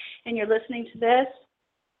Vegas and you're listening to this,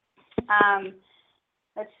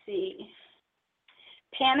 let's see,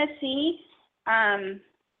 Panacea.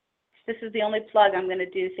 This is the only plug I'm going to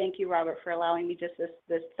do. Thank you, Robert, for allowing me just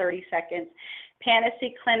this 30 seconds. Panacea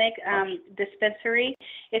Clinic Dispensary.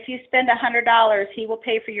 If you spend $100, he will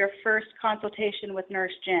pay for your first consultation with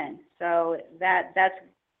Nurse Jen. So that's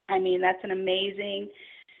an amazing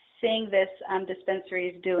thing this dispensary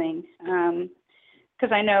is doing.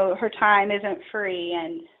 Because I know her time isn't free,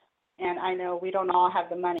 and I know we don't all have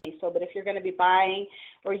the money. So, but if you're going to be buying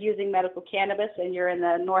or using medical cannabis and you're in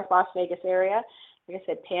the North Las Vegas area, like I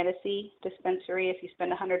said, Panacea Dispensary, if you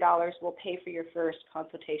spend $100, we'll pay for your first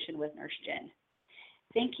consultation with Nurse Jen.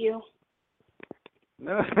 Thank you.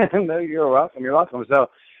 No, you're welcome. You're welcome. So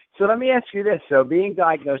let me ask you this. So being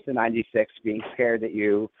diagnosed in 96, being scared that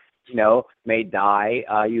you may die,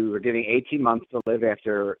 you were given 18 months to live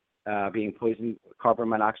after being poisoned with carbon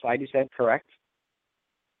monoxide, you said, correct?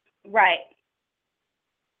 Right.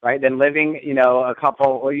 Right, then living, a couple,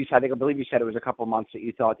 or I believe you said it was a couple months that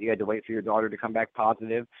you thought that you had to wait for your daughter to come back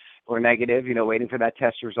positive or negative, waiting for that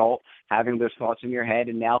test result, having those thoughts in your head,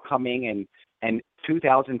 and now coming and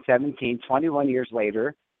 2017, 21 years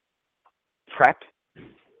later, PrEP.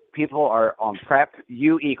 People are on PrEP.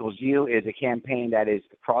 U equals U is a campaign that is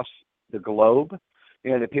across the globe.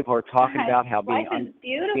 That people are talking about how being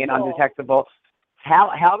undetectable.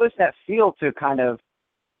 How does that feel to kind of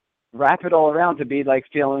wrap it all around, to be like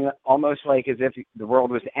feeling almost like as if the world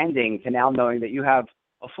was ending, to now knowing that you have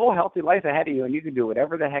a full, healthy life ahead of you and you can do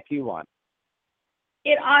whatever the heck you want?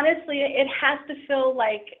 It honestly, it has to feel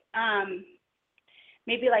like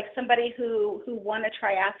maybe like somebody who won a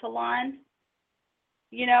triathlon.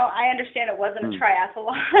 I understand it wasn't a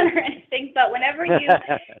triathlon or anything, but whenever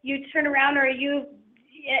you turn around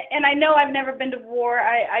and I know I've never been to war.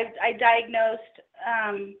 I diagnosed.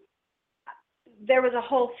 There was a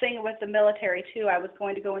whole thing with the military too. I was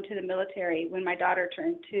going to go into the military when my daughter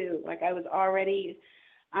turned 2. Like, I was already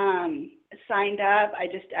signed up. I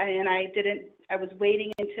was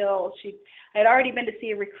waiting until I had already been to see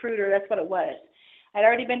a recruiter. That's what it was. I'd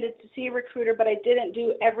already been to see a recruiter, but I didn't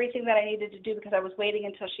do everything that I needed to do because I was waiting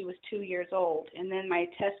until she was 2 years old. And then my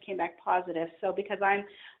test came back positive. So because I'm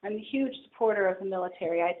a huge supporter of the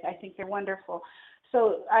military, I think they're wonderful.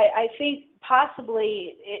 So I think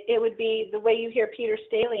possibly it would be the way you hear Peter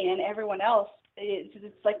Staley and everyone else.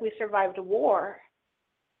 It's like we survived a war.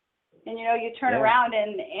 And, you turn around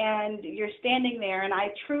and you're standing there, and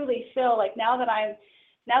I truly feel like now that I'm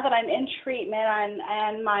in treatment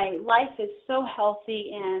and my life is so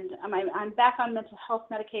healthy, and I'm back on mental health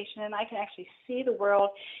medication, and I can actually see the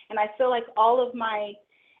world, and I feel like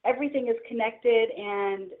everything is connected,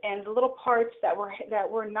 and the little parts that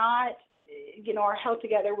were not, are held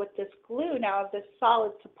together with this glue now of this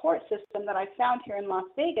solid support system that I found here in Las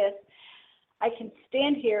Vegas. I can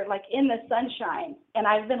stand here like in the sunshine, and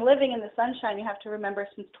I've been living in the sunshine, you have to remember,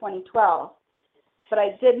 since 2012, but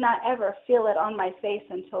I did not ever feel it on my face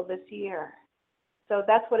until this year. So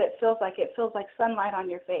that's what it feels like. It feels like sunlight on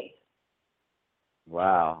your face.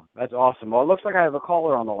 Wow, that's awesome. Well, it looks like I have a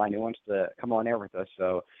caller on the line who wants to come on air with us.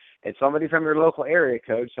 So it's somebody from your local area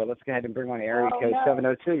code. So let's go ahead and bring on area code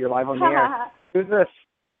 702. You're live on the air. Who's this?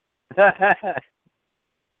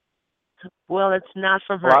 Well, it's not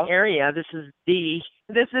from her area. This is Dee.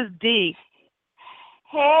 Hey,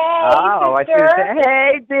 I see.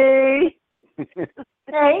 Hey, Dee.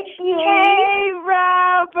 Hey, Hey,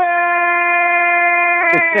 Robert.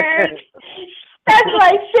 That's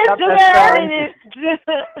my sister.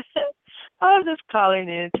 I'm just calling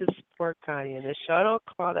in to support Connie in the show. I don't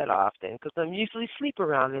call that often because I'm usually asleep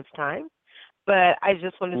around this time. But I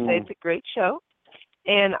just want to say it's a great show.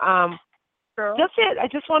 And that's it. I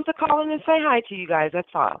just wanted to call in and say hi to you guys.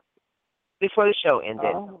 That's all. Before the show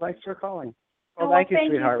ended. Oh, thanks for calling. Well, thank you,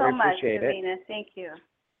 sweetheart. You so we much, appreciate Davina. it. Thank you.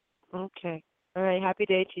 Okay. All right. Happy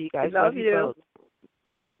day to you guys. Love you. Both.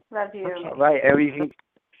 Love you. Okay, right, and you can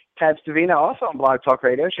catch Davina also on Blog Talk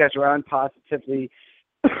Radio. She has her own positively,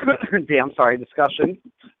 discussion.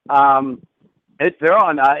 They're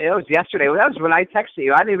on. It was yesterday. That was when I texted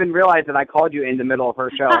you. I didn't even realize that I called you in the middle of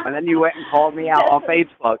her show, and then you went and called me out on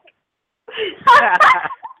Facebook.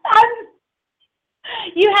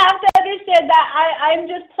 You have to understand that I'm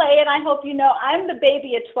just playing. I hope you know I'm the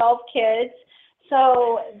baby of 12 kids,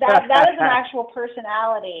 so that is an actual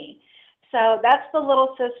personality. So that's the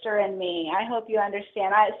little sister in me. I hope you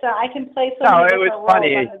understand. So I can play so many different roles.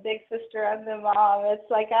 I'm the big sister. I'm the mom. It's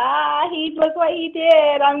like, look what he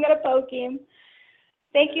did. I'm gonna poke him.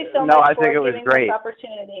 Thank you so much for giving me this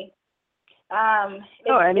opportunity.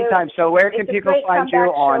 Anytime. So where can people find you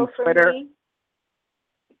on Twitter?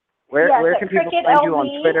 Where can people find you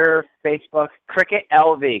on Twitter, Facebook? Cricket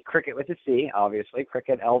LV, Cricket with a C, obviously,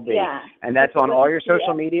 Cricket LV. Yeah. And that's on all your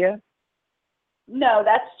social media? No,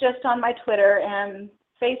 that's just on my Twitter, and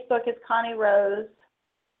Facebook is Connie Rose.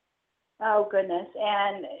 Oh, goodness.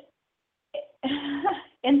 And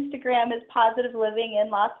Instagram is Positive Living in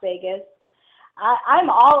Las Vegas. I'm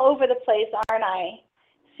all over the place, aren't I?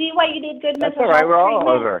 See why you need good mental health treatment? That's all right. We're all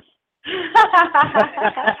over.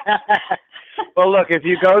 Well, look, if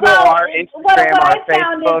you go to our Instagram, what our I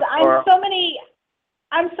found Facebook, is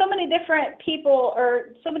I'm so many different people, or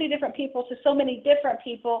so many different people to so many different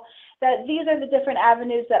people, that these are the different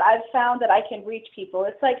avenues that I've found that I can reach people.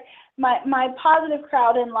 It's like my positive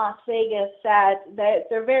crowd in Las Vegas, that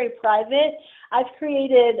they're very private. I've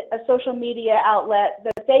created a social media outlet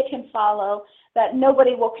that they can follow, that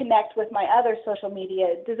nobody will connect with my other social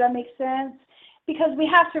media. Does that make sense? Because we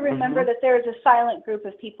have to remember that there is a silent group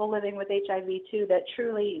of people living with HIV too, that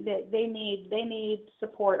truly they need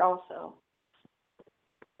support also.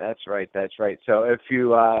 That's right. So if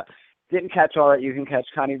you didn't catch all that, you can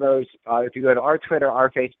catch Connie Rose. If you go to our Twitter, our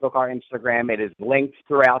Facebook, our Instagram, it is linked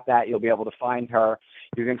throughout that. You'll be able to find her.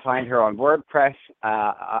 You can find her on WordPress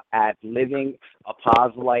at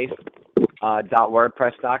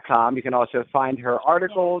LivingAPozLife.wordpress.com. You can also find her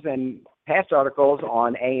articles and past articles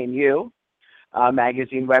on ANU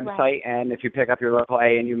magazine website. Right. And if you pick up your local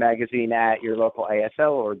ANU magazine at your local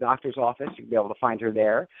ASO or doctor's office, you'll be able to find her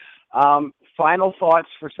there. Final thoughts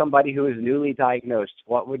for somebody who is newly diagnosed.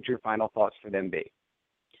 What would your final thoughts for them be?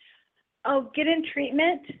 Oh, get in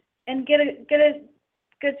treatment and get a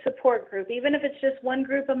good support group. Even if it's just one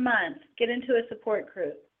group a month, get into a support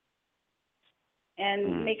group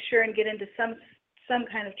and make sure and get into some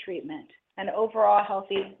kind of treatment, an overall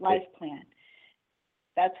healthy life plan.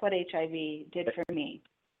 That's what HIV did for me.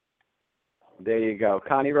 There you go.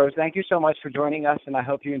 Connie Rose, thank you so much for joining us, and I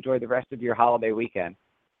hope you enjoy the rest of your holiday weekend.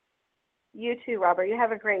 You too, Robert. You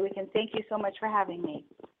have a great weekend. Thank you so much for having me.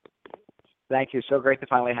 Thank you. So great to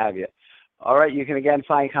finally have you. All right, you can again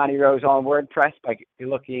find Connie Rose on WordPress by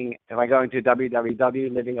going to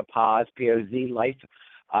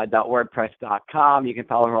www.livingapozlife.wordpress.com. You can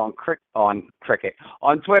follow her on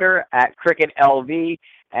Twitter at CricketLV,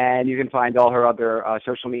 and you can find all her other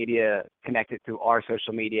social media connected to our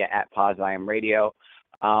social media at PozIam Radio.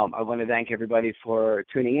 I want to thank everybody for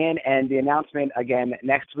tuning in, and the announcement again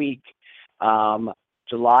next week,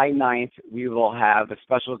 July 9th, we will have a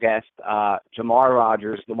special guest, Jamar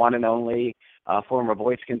Rogers, the one and only former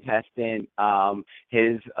Voice contestant.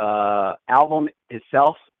 His album, his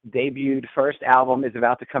self-debuted first album, is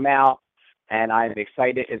about to come out, and I'm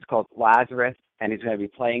excited. It's called Lazarus, and he's going to be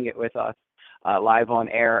playing it with us live on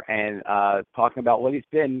air and talking about what he's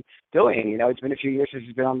been doing. You know, it's been a few years since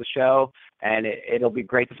he's been on the show, and it'll be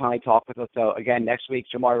great to finally talk with us. So, again, next week,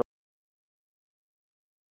 Jamar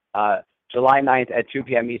July 9th at 2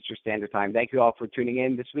 p.m. Eastern Standard Time. Thank you all for tuning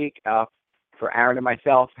in this week. For Aaron and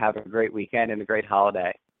myself, have a great weekend and a great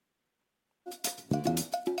holiday.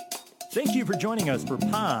 Thank you for joining us for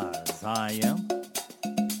PozIam.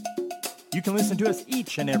 You can listen to us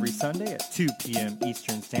each and every Sunday at 2 p.m.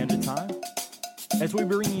 Eastern Standard Time as we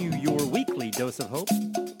bring you your weekly dose of hope.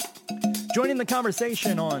 Join in the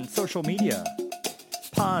conversation on social media,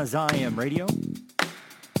 PozIam Radio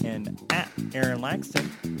and at Aaron Laxton.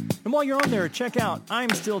 And while you're on there, check out I'm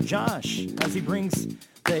Still Josh as he brings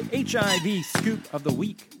the HIV scoop of the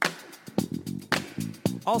week.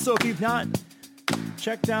 Also, if you've not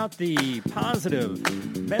checked out the positive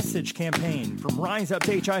message campaign from Rise Up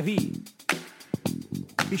to HIV,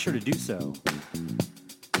 be sure to do so.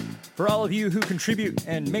 For all of you who contribute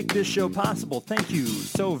and make this show possible, thank you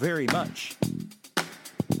so very much.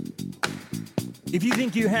 If you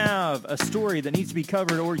think you have a story that needs to be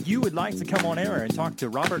covered, or you would like to come on air and talk to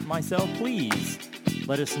Robert and myself, please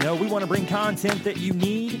let us know. We want to bring content that you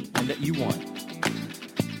need and that you want.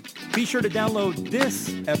 Be sure to download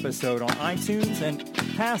this episode on iTunes and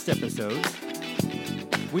past episodes.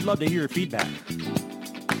 We'd love to hear your feedback.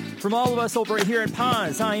 From all of us over here at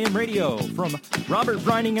Paz IM Radio, from Robert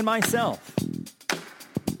Brining and myself,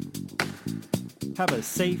 have a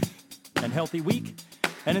safe and healthy week.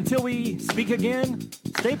 And until we speak again,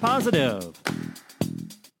 stay positive.